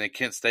Missouri, and then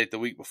Kent State the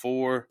week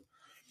before.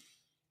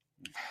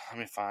 Let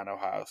me find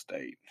Ohio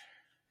State.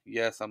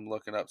 Yes, I'm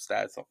looking up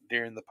stats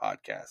during the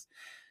podcast.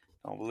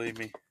 Don't believe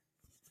me?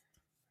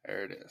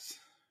 There it is.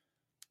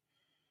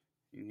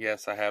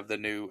 Yes, I have the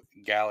new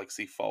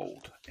Galaxy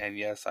Fold, and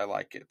yes, I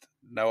like it.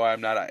 No, I'm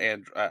not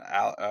an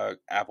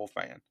Apple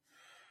fan.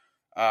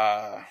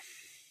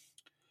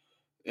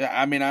 Yeah,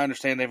 I mean, I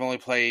understand they've only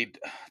played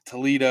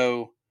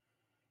Toledo,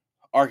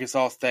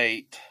 Arkansas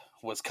State,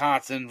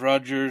 Wisconsin,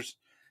 Rutgers,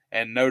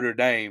 and Notre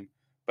Dame.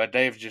 But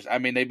they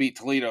beat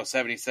Toledo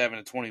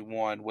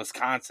 77-21.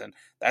 Wisconsin,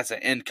 that's an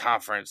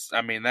in-conference.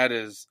 I mean, that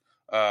is,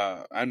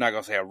 I'm not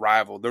going to say a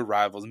rival. Their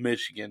rival's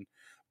Michigan.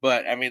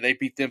 But, they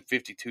beat them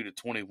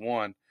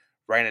 52-21,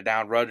 ran it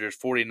down Rutgers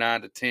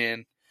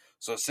 49-10.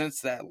 So since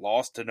that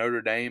loss to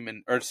Notre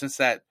Dame, or since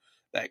that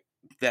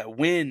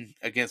win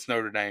against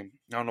Notre Dame,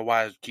 I don't know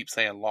why I keep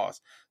saying loss.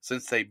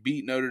 Since they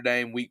beat Notre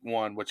Dame week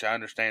 1, which I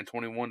understand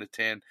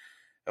 21-10,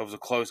 it was a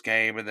close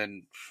game, and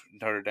then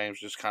Notre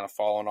Dame's just kind of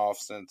fallen off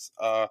since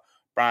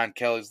Brian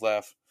Kelly's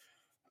left.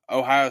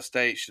 Ohio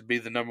State should be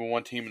the number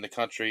 1 team in the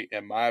country,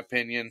 in my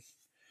opinion.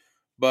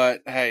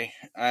 But hey,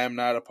 I am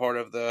not a part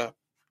of the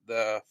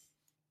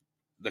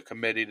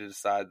committee to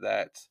decide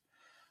that.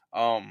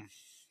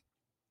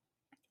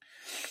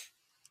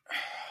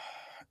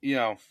 you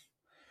know,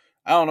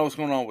 I don't know what's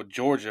going on with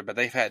Georgia, but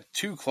they've had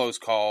two close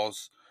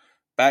calls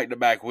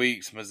back-to-back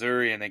weeks,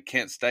 Missouri and then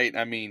Kent State.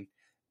 I mean,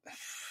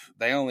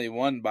 they only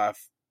won by,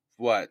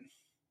 what,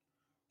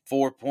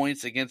 4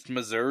 points against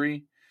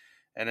Missouri?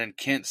 And then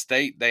Kent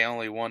State, they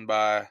only won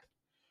by,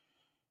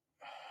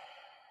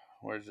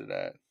 where's it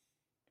at?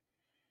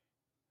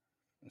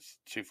 It's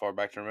too far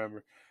back to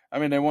remember. I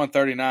mean, they won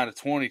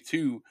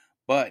 39-22,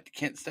 but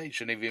Kent State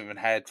shouldn't have even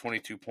had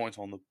 22 points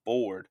on the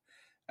board.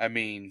 I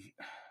mean,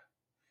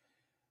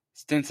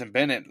 Stinson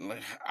Bennett,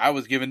 I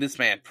was giving this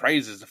man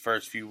praises the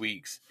first few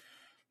weeks.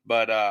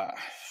 But, I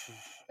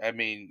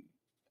mean,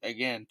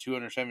 again,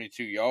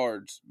 272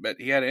 yards,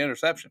 but he had an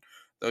interception.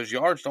 Those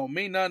yards don't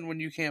mean nothing when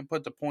you can't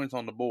put the points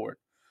on the board.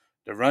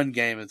 The run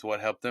game is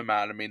what helped them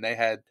out. I mean, they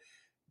had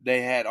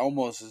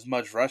almost as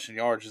much rushing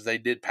yards as they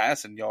did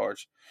passing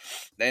yards.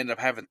 They ended up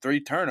having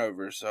 3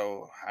 turnovers.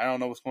 So I don't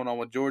know what's going on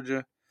with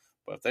Georgia,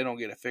 but if they don't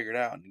get it figured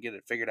out and get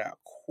it figured out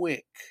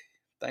quick,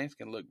 things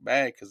can look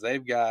bad because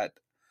they've got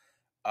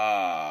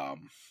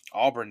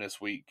Auburn this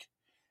week,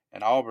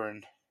 and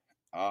Auburn's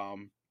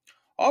no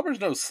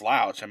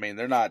slouch. I mean,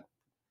 they're not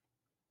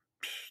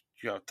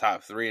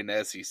top 3 in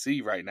the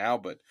SEC right now,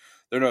 but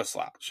they're no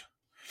slouch.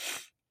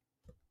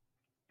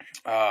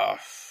 I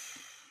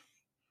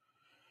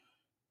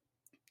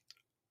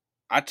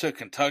took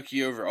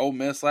Kentucky over Ole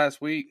Miss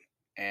last week,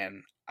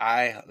 and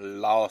I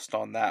lost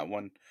on that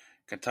one.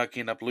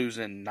 Kentucky ended up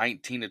losing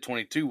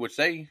 19-22, which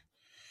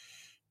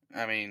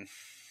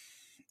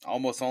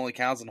almost only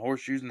counts in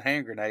horseshoes and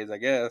hand grenades, I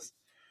guess.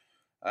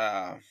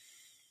 But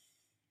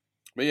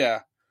yeah,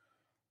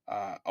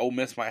 Ole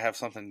Miss might have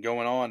something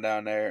going on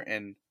down there,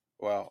 and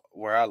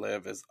where I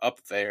live is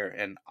up there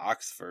in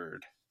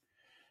Oxford.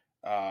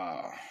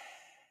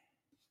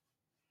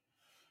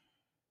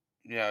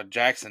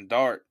 Jackson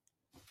Dart.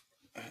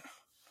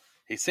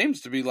 He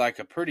seems to be like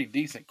a pretty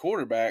decent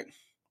quarterback.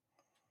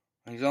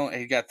 He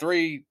got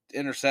 3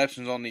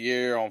 interceptions on the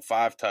year on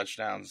 5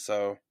 touchdowns,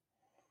 so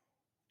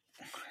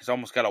he's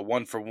almost got a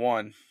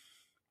 1-for-1.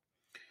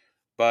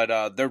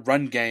 But their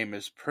run game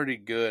is pretty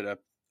good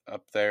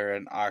up there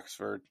in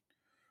Oxford.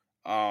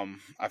 I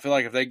feel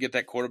like if they get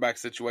that quarterback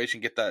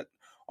situation, get that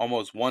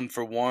almost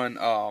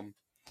 1-for-1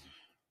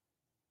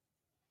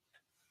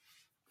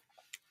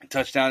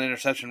 touchdown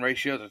interception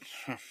ratio,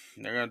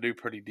 they're going to do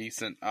pretty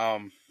decent.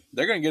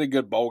 They're going to get a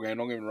good bowl game,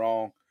 don't get me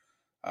wrong.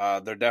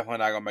 They're definitely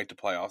not going to make the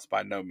playoffs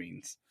by no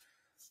means.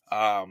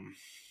 I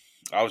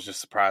was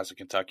just surprised that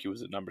Kentucky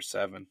was at number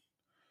 7.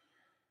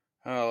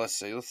 Let's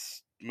see.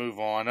 Let's move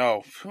on.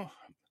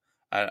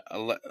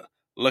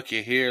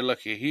 Looky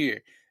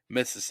here.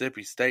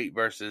 Mississippi State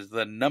versus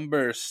the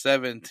number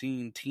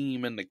 17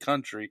 team in the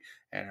country,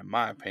 and in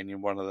my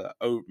opinion, one of the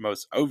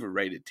most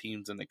overrated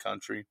teams in the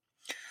country.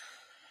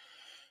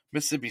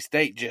 Mississippi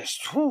State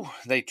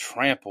they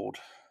trampled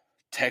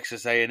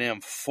Texas A&M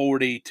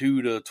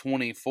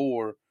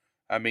 42-24.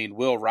 I mean,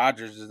 Will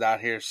Rogers is out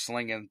here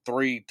slinging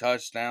 3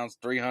 touchdowns,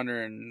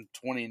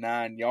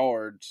 329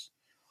 yards.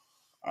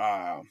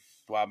 While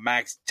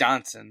Max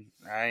Johnson,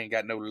 I ain't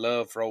got no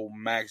love for old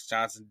Max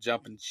Johnson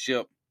jumping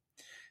ship.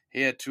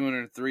 He had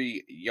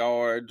 203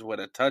 yards with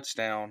a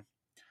touchdown.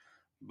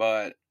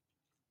 But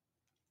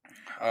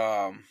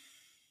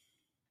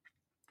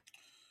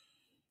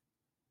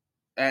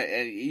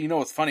you know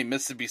what's funny?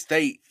 Mississippi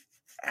State,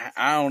 they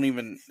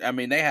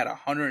had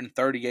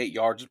 138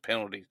 yards of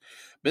penalties.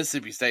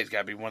 Mississippi State's got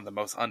to be one of the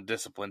most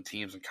undisciplined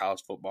teams in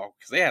college football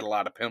because they had a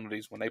lot of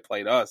penalties when they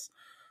played us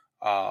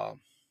 2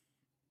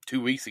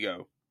 weeks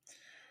ago.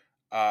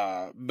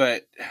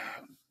 But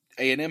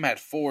A&M had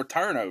 4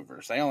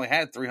 turnovers. They only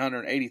had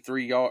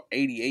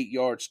 88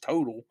 yards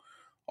total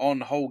on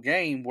the whole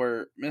game,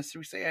 where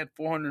Mississippi State had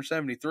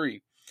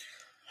 473.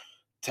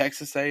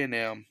 Texas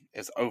A&M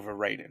is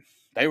overrated.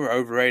 They were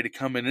overrated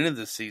coming into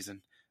the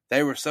season.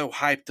 They were so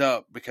hyped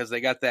up because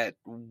they got that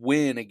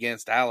win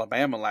against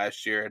Alabama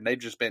last year, and they've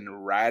just been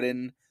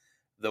riding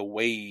the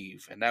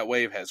wave, and that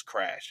wave has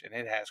crashed, and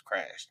it has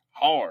crashed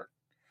hard.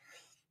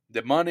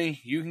 The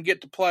money, you can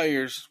get the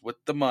players with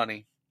the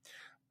money,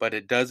 but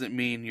it doesn't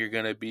mean you're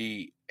going to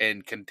be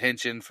in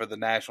contention for the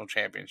national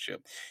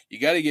championship. You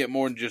got to get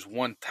more than just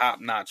one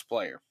top-notch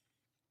player.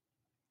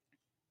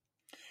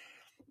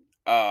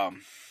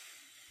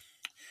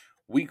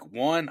 Week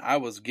 1, I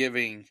was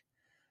giving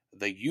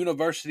the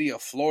University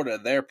of Florida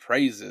their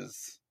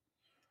praises.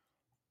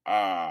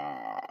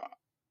 I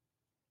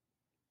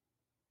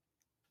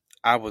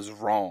was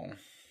wrong.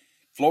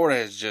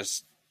 Florida has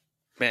just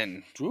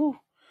been,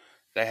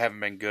 they haven't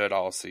been good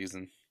all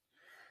season.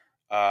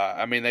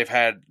 They've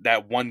had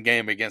that one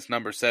game against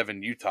number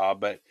 7 Utah,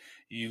 but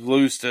you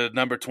lose to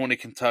number 20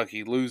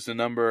 Kentucky, lose to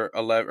number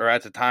 11, or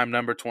at the time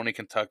number 20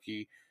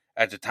 Kentucky,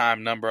 at the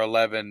time number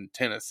 11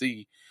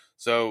 Tennessee.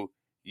 So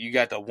you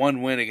got the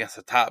one win against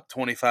the top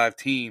 25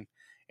 team,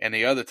 and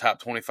the other top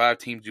 25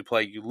 teams you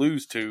play, you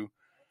lose to.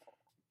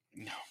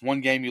 One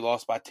game you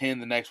lost by 10,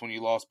 the next one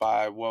you lost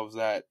by,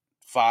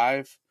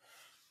 5?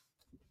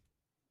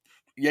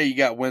 Yeah, you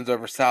got wins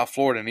over South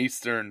Florida and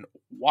Eastern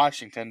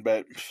Washington,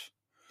 but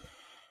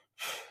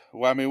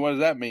Well, I mean, what does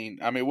that mean?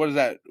 I mean, what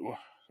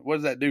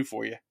does that do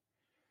for you?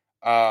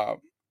 Uh,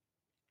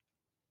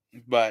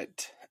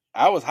 but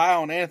I was high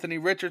on Anthony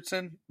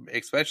Richardson,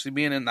 especially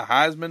being in the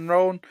Heisman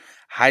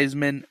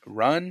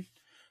run.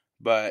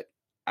 But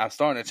I'm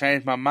starting to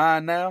change my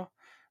mind now.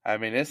 I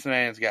mean, this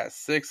man's got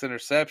 6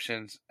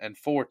 interceptions and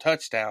 4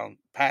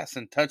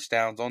 passing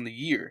touchdowns on the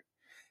year.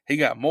 He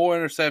got more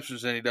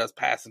interceptions than he does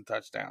passing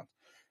touchdowns.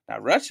 Now,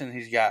 rushing,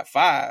 he's got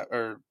 5,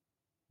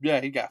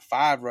 he got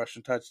 5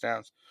 rushing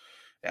touchdowns.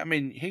 I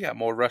mean, he got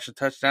more rushing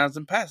touchdowns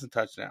than passing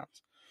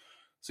touchdowns.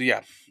 So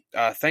yeah,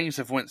 things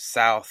have went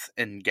south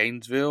in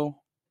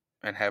Gainesville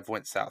and have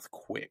went south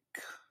quick.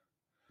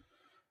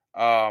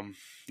 That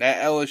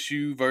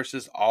LSU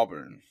versus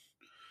Auburn.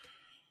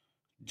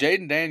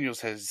 Jaden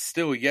Daniels has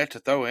still yet to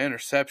throw an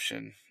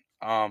interception.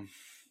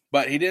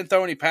 But he didn't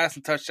throw any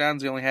passing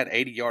touchdowns. He only had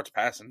 80 yards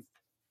passing.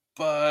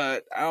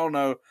 But I don't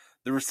know.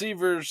 The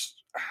receivers,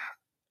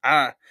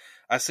 I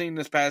seen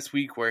this past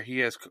week where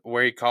he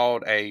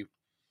called a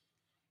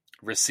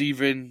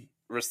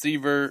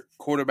receiver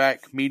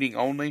quarterback meeting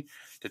only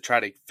to try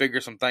to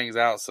figure some things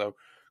out. So,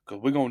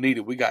 because we're gonna need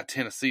it. We got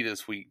Tennessee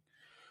this week,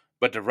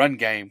 but the run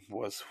game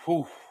was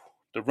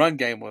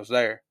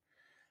there.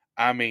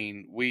 I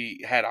mean,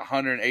 we had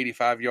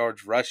 185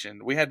 yards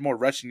rushing. We had more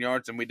rushing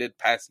yards than we did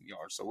passing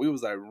yards. So we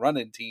was a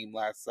running team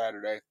last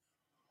Saturday.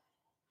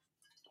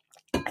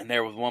 And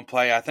there was one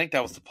play, I think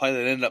that was the play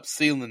that ended up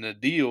sealing the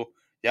deal.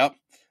 Yep.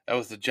 That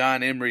was the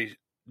John Emery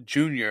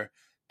Jr.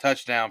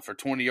 touchdown for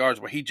 20 yards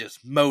where he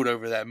just mowed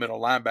over that middle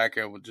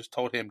linebacker and just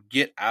told him,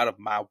 get out of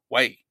my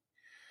way.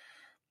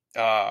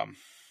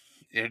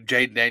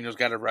 Jaden Daniels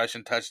got a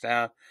rushing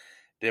touchdown.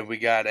 Then we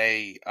got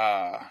a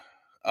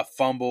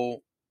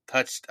fumble,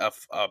 a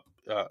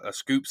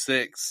scoop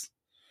 6.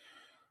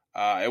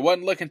 It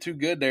wasn't looking too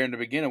good there in the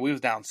beginning. We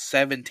was down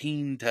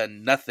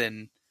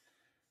 17-0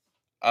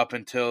 up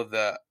until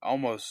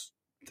almost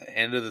the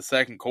end of the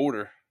second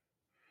quarter.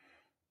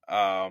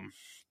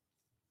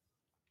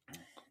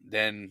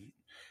 Then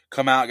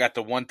come out, got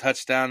the 1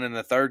 touchdown in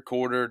the third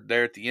quarter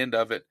there at the end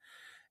of it.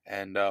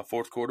 And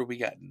fourth quarter, we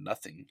got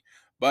nothing.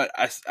 But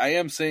I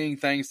am seeing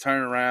things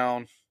turn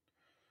around.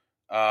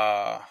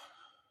 The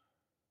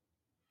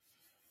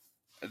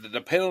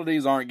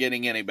penalties aren't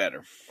getting any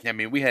better. I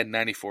mean, we had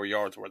 94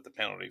 yards worth of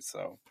penalties,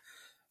 so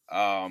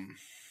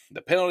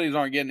the penalties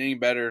aren't getting any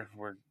better.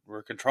 We're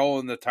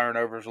controlling the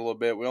turnovers a little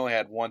bit. We only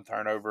had 1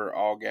 turnover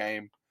all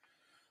game.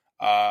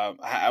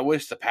 I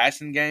wish the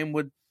passing game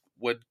would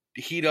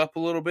heat up a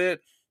little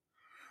bit,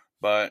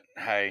 but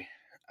hey,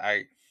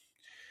 I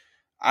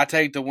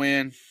take the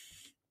win.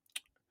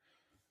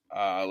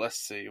 Let's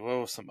see,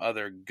 what was some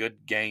other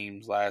good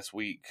games last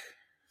week?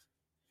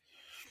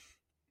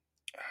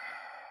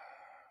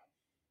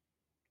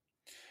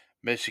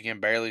 Michigan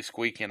barely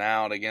squeaking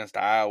out against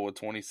Iowa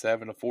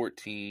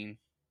 27-14.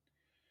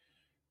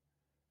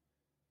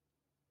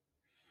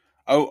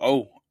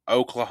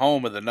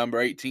 Oklahoma, the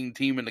number 18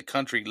 team in the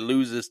country,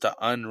 loses to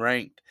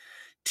unranked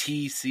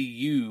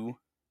TCU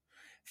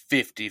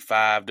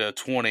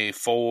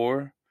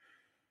 55-24.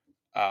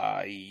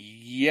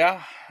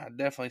 Yeah, I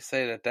definitely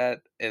say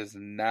that is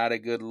not a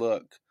good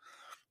look.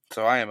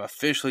 So I am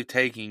officially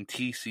taking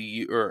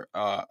TCU or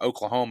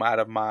Oklahoma out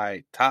of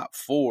my top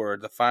 4,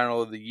 the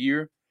final of the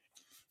year.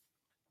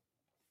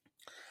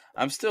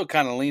 I'm still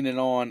kind of leaning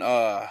on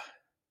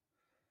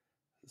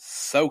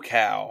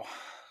SoCal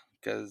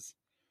because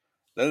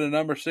they're the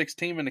number 6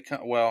 team in the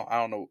country. Well, I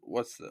don't know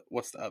what's the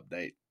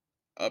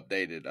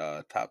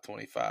updated top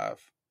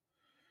 25.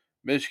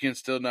 Michigan's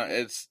still not.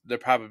 They'll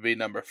probably be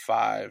number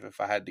 5 if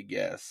I had to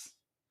guess.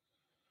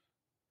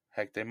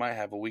 Heck, they might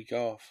have a week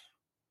off.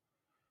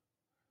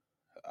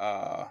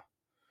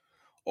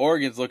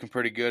 Oregon's looking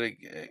pretty good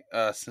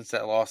since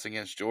that loss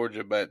against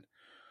Georgia, but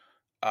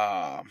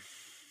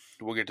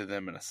we'll get to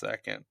them in a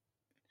second.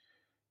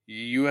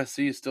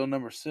 USC is still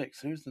number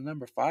 6. Who's the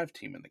number 5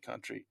 team in the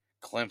country?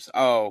 Clemson.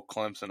 Oh,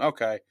 Clemson.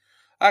 Okay,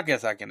 I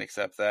guess I can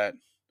accept that.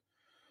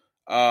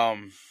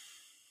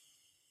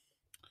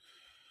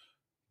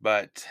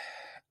 But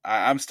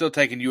I'm still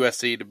taking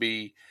USC to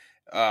be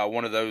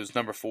one of those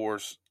number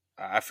 4s.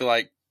 I feel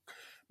like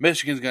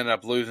Michigan's going to end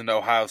up losing to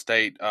Ohio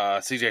State.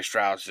 CJ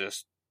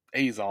Stroud's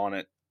he's on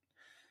it.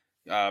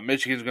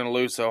 Michigan's going to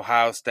lose to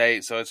Ohio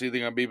State, so it's either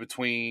going to be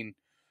between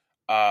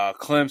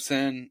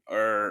Clemson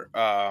or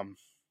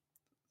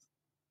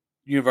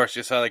University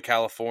of Southern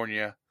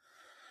California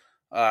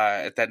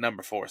at that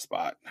number 4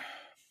 spot.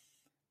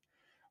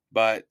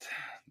 But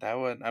that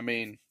would, I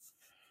mean,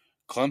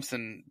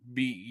 Clemson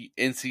beat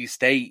NC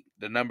State,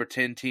 the number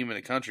 10 team in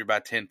the country, by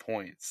 10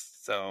 points.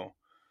 So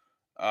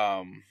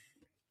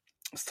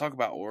let's talk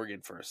about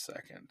Oregon for a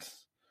second.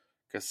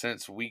 Because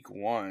since week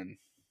 1,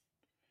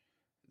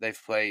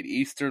 they've played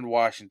Eastern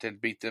Washington,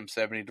 beat them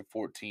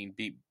 70-14,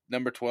 beat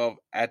number 12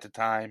 at the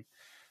time,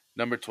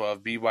 number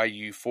 12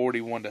 BYU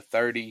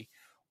 41-30,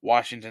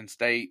 Washington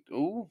State.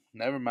 Ooh,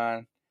 never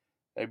mind.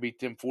 They beat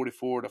them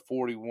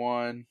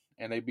 44-41,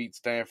 and they beat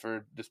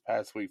Stanford this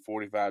past week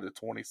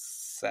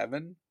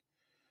 45-27.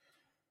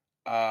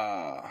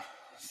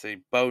 see,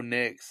 Bo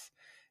Nix.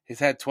 He's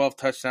had 12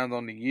 touchdowns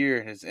on the year,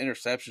 and his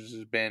interceptions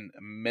has been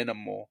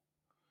minimal.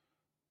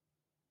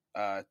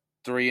 3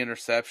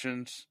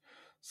 interceptions.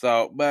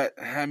 So, but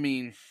I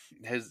mean,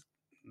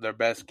 their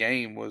best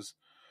game was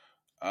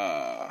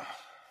BYU.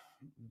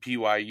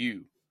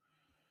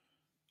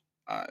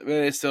 But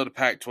it's still the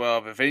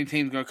Pac-12. If any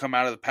team's going to come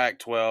out of the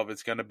Pac-12,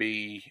 it's going to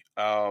be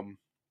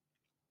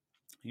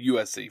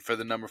USC for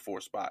the number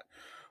 4 spot.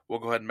 We'll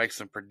go ahead and make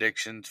some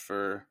predictions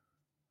for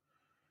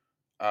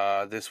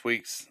this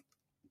week's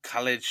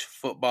college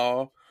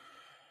football.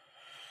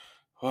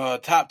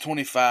 Top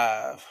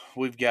 25.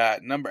 We've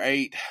got number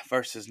 8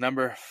 versus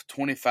number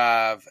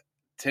 25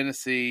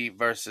 Tennessee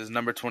versus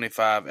number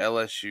 25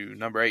 LSU.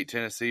 Number 8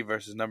 Tennessee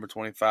versus number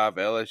 25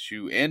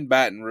 LSU in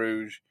Baton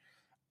Rouge.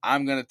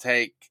 I'm going to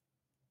take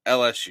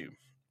LSU.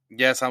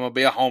 Yes, I'm going to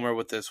be a homer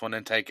with this one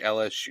and take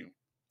LSU.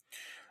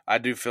 I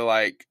do feel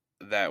like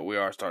that we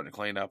are starting to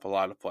clean up a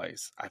lot of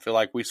plays. I feel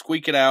like we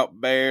squeak it out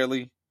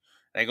barely. It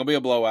ain't going to be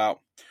a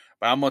blowout.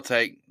 But I'm going to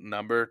take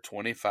number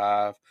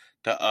 25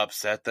 to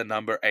upset the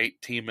number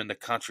 8 team in the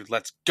country.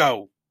 Let's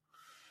go.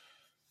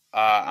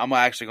 I'm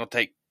actually going to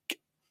take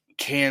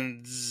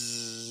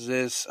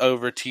Kansas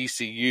over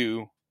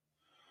TCU.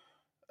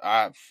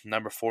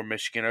 Number 4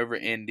 Michigan over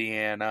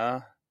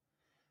Indiana.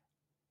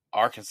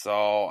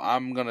 Arkansas.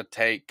 I'm going to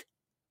take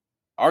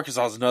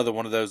Arkansas is another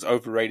one of those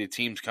overrated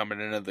teams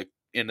coming into the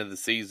end of the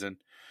season.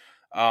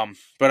 But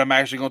I'm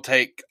actually going to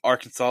take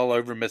Arkansas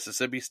over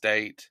Mississippi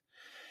State.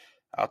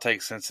 I'll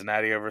take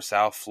Cincinnati over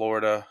South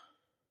Florida.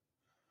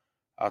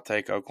 I'll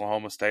take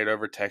Oklahoma State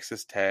over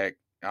Texas Tech.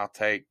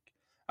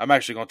 I'm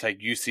actually going to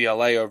take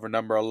UCLA over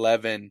number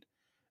 18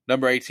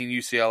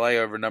 UCLA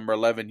over number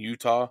 11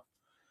 Utah.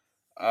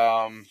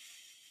 I'm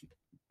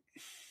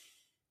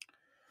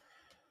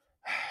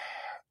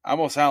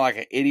going to sound like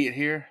an idiot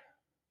here,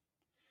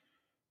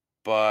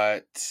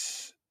 but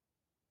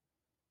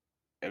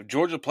if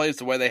Georgia plays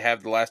the way they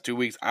have the last 2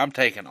 weeks, I'm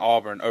taking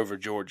Auburn over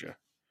Georgia.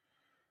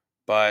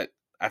 But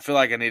I feel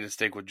like I need to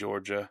stick with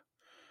Georgia.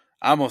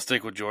 I'm going to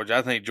stick with Georgia.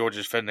 I think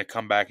Georgia's finna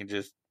come back and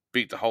just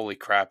beat the holy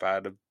crap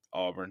out of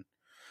Auburn.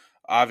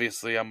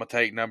 Obviously, I'm going to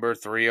take number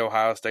 3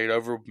 Ohio State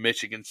over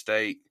Michigan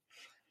State.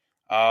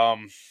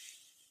 Number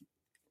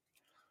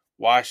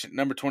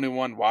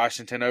 21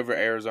 Washington over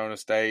Arizona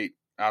State.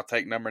 I'll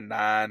take number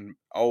 9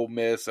 Ole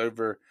Miss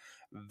over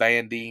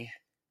Vandy.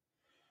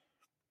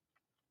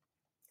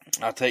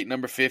 I'll take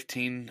number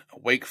 15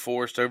 Wake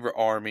Forest over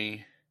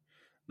Army.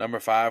 Number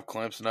 5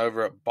 Clemson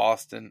over at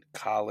Boston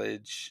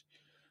College.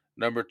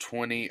 Number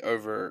 20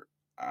 over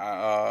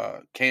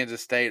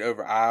Kansas State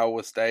over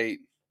Iowa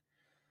State.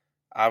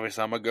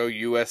 Obviously, I'm going to go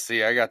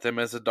USC. I got them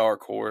as a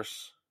dark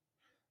horse.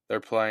 They're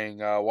playing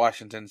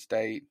Washington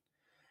State.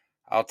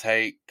 I'll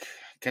take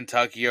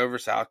Kentucky over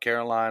South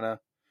Carolina.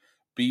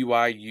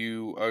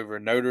 BYU over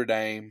Notre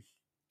Dame.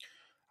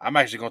 I'm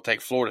actually going to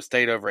take Florida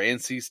State over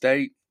NC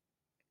State.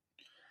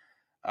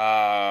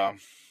 I'm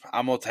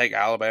going to take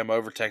Alabama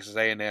over Texas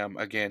A&M.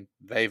 Again,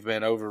 they've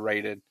been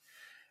overrated.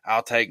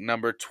 I'll take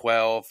number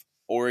 12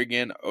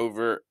 Oregon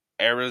over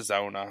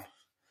Arizona.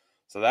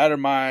 So that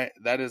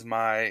is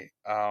my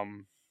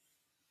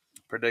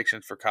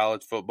predictions for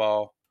college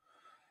football.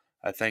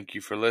 I thank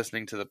you for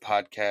listening to the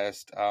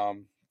podcast.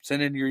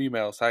 Send in your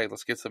emails. Hey,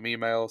 let's get some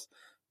emails.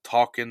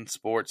 Talking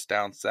Sports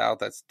Down South.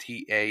 That's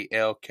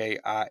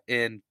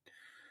TALKIN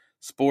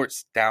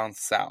Sports Down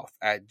South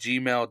at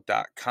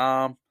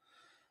gmail.com.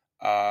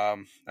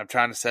 I'm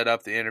trying to set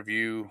up the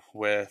interview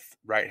with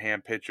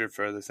right-hand pitcher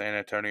for the San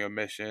Antonio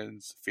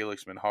Missions,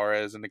 Felix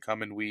Manjarrez, in the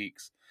coming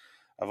weeks.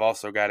 I've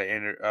also got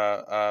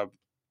an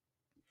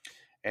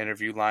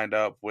interview lined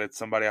up with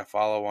somebody I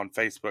follow on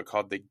Facebook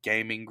called the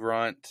Gaming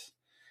Grunt.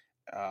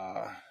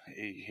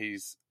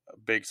 He's a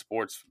big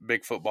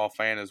football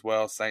fan as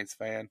well, Saints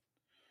fan.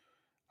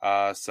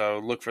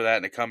 So look for that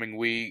in the coming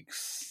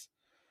weeks.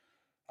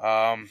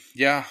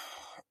 Give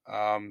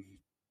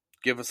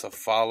us a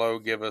follow.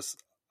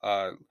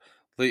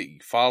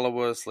 Follow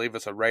us. Leave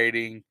us a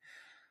rating.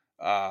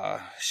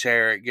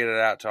 Share it. Get it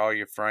out to all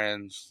your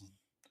friends.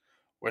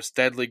 We're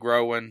steadily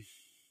growing.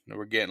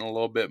 We're getting a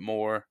little bit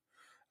more.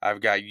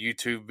 I've got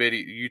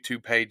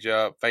YouTube page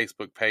up,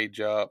 Facebook page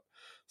up,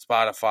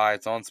 Spotify.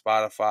 It's on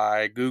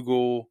Spotify,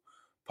 Google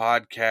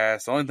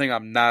Podcasts. The only thing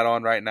I'm not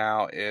on right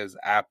now is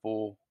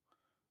Apple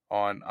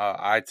on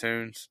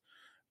iTunes,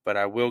 but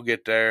I will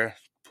get there.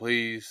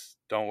 Please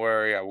don't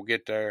worry, I will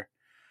get there.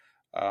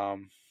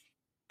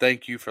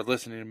 Thank you for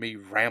listening to me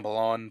ramble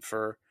on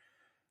for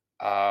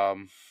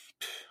an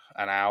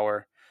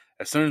hour.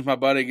 As soon as my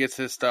buddy gets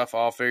his stuff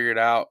all figured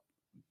out,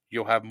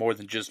 you'll have more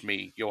than just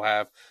me. You'll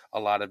have a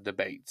lot of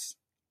debates.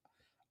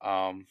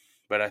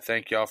 But I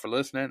thank y'all for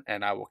listening,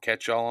 and I will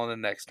catch y'all on the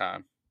next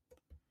time.